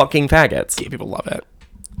that? Fucking faggots. Gay people love it.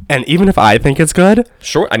 And even if I think it's good,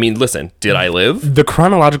 Sure. I mean, listen, did I live? the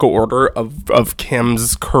chronological order of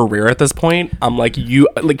Kim's career at this point, I'm like,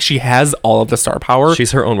 she has all of the star power.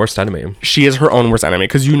 She's her own worst enemy. She is her own worst enemy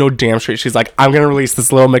because you know damn straight she's like, I'm gonna release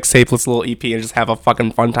this little mixtape, this little EP, and just have a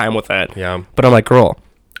fucking fun time with it. Yeah. But I'm like, girl,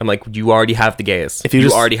 I'm like, you already have the gays. If you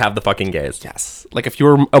just- already have the fucking gays. Yes. Like if you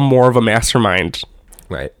were a more of a mastermind,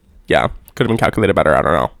 Right. yeah, could have been calculated better. I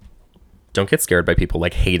don't know. Don't get scared by people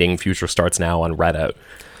like hating Future Starts Now on Reddit.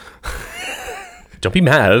 Don't be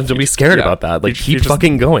mad. Don't be scared Yeah. about that. Like, keep Future-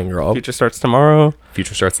 fucking going, girl. Future starts tomorrow.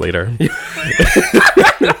 Future starts later.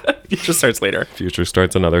 Future starts later. Future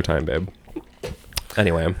starts another time, babe.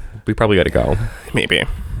 Anyway, we probably got to go. Maybe.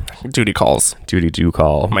 Duty calls. Duty do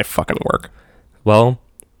call. My fucking work. Well,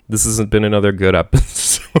 this has been another good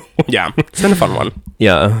episode. Yeah. It's been a fun one.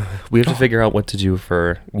 Yeah, we have to figure out what to do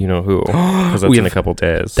for you know who, because that's We in a have- couple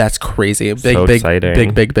days. That's crazy. Big, So big,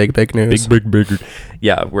 exciting. big news. big.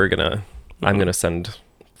 Yeah, I'm gonna send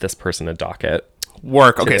this person a docket.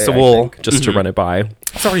 Work. Okay, today, so I we'll think, just to run it by.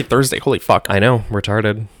 It's already Thursday. Holy fuck. I know,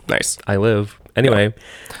 retarded. Nice. I live anyway.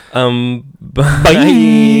 Bye.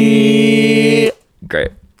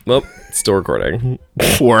 Great. Well, still recording.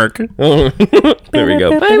 Work. There we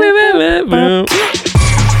go. Bye.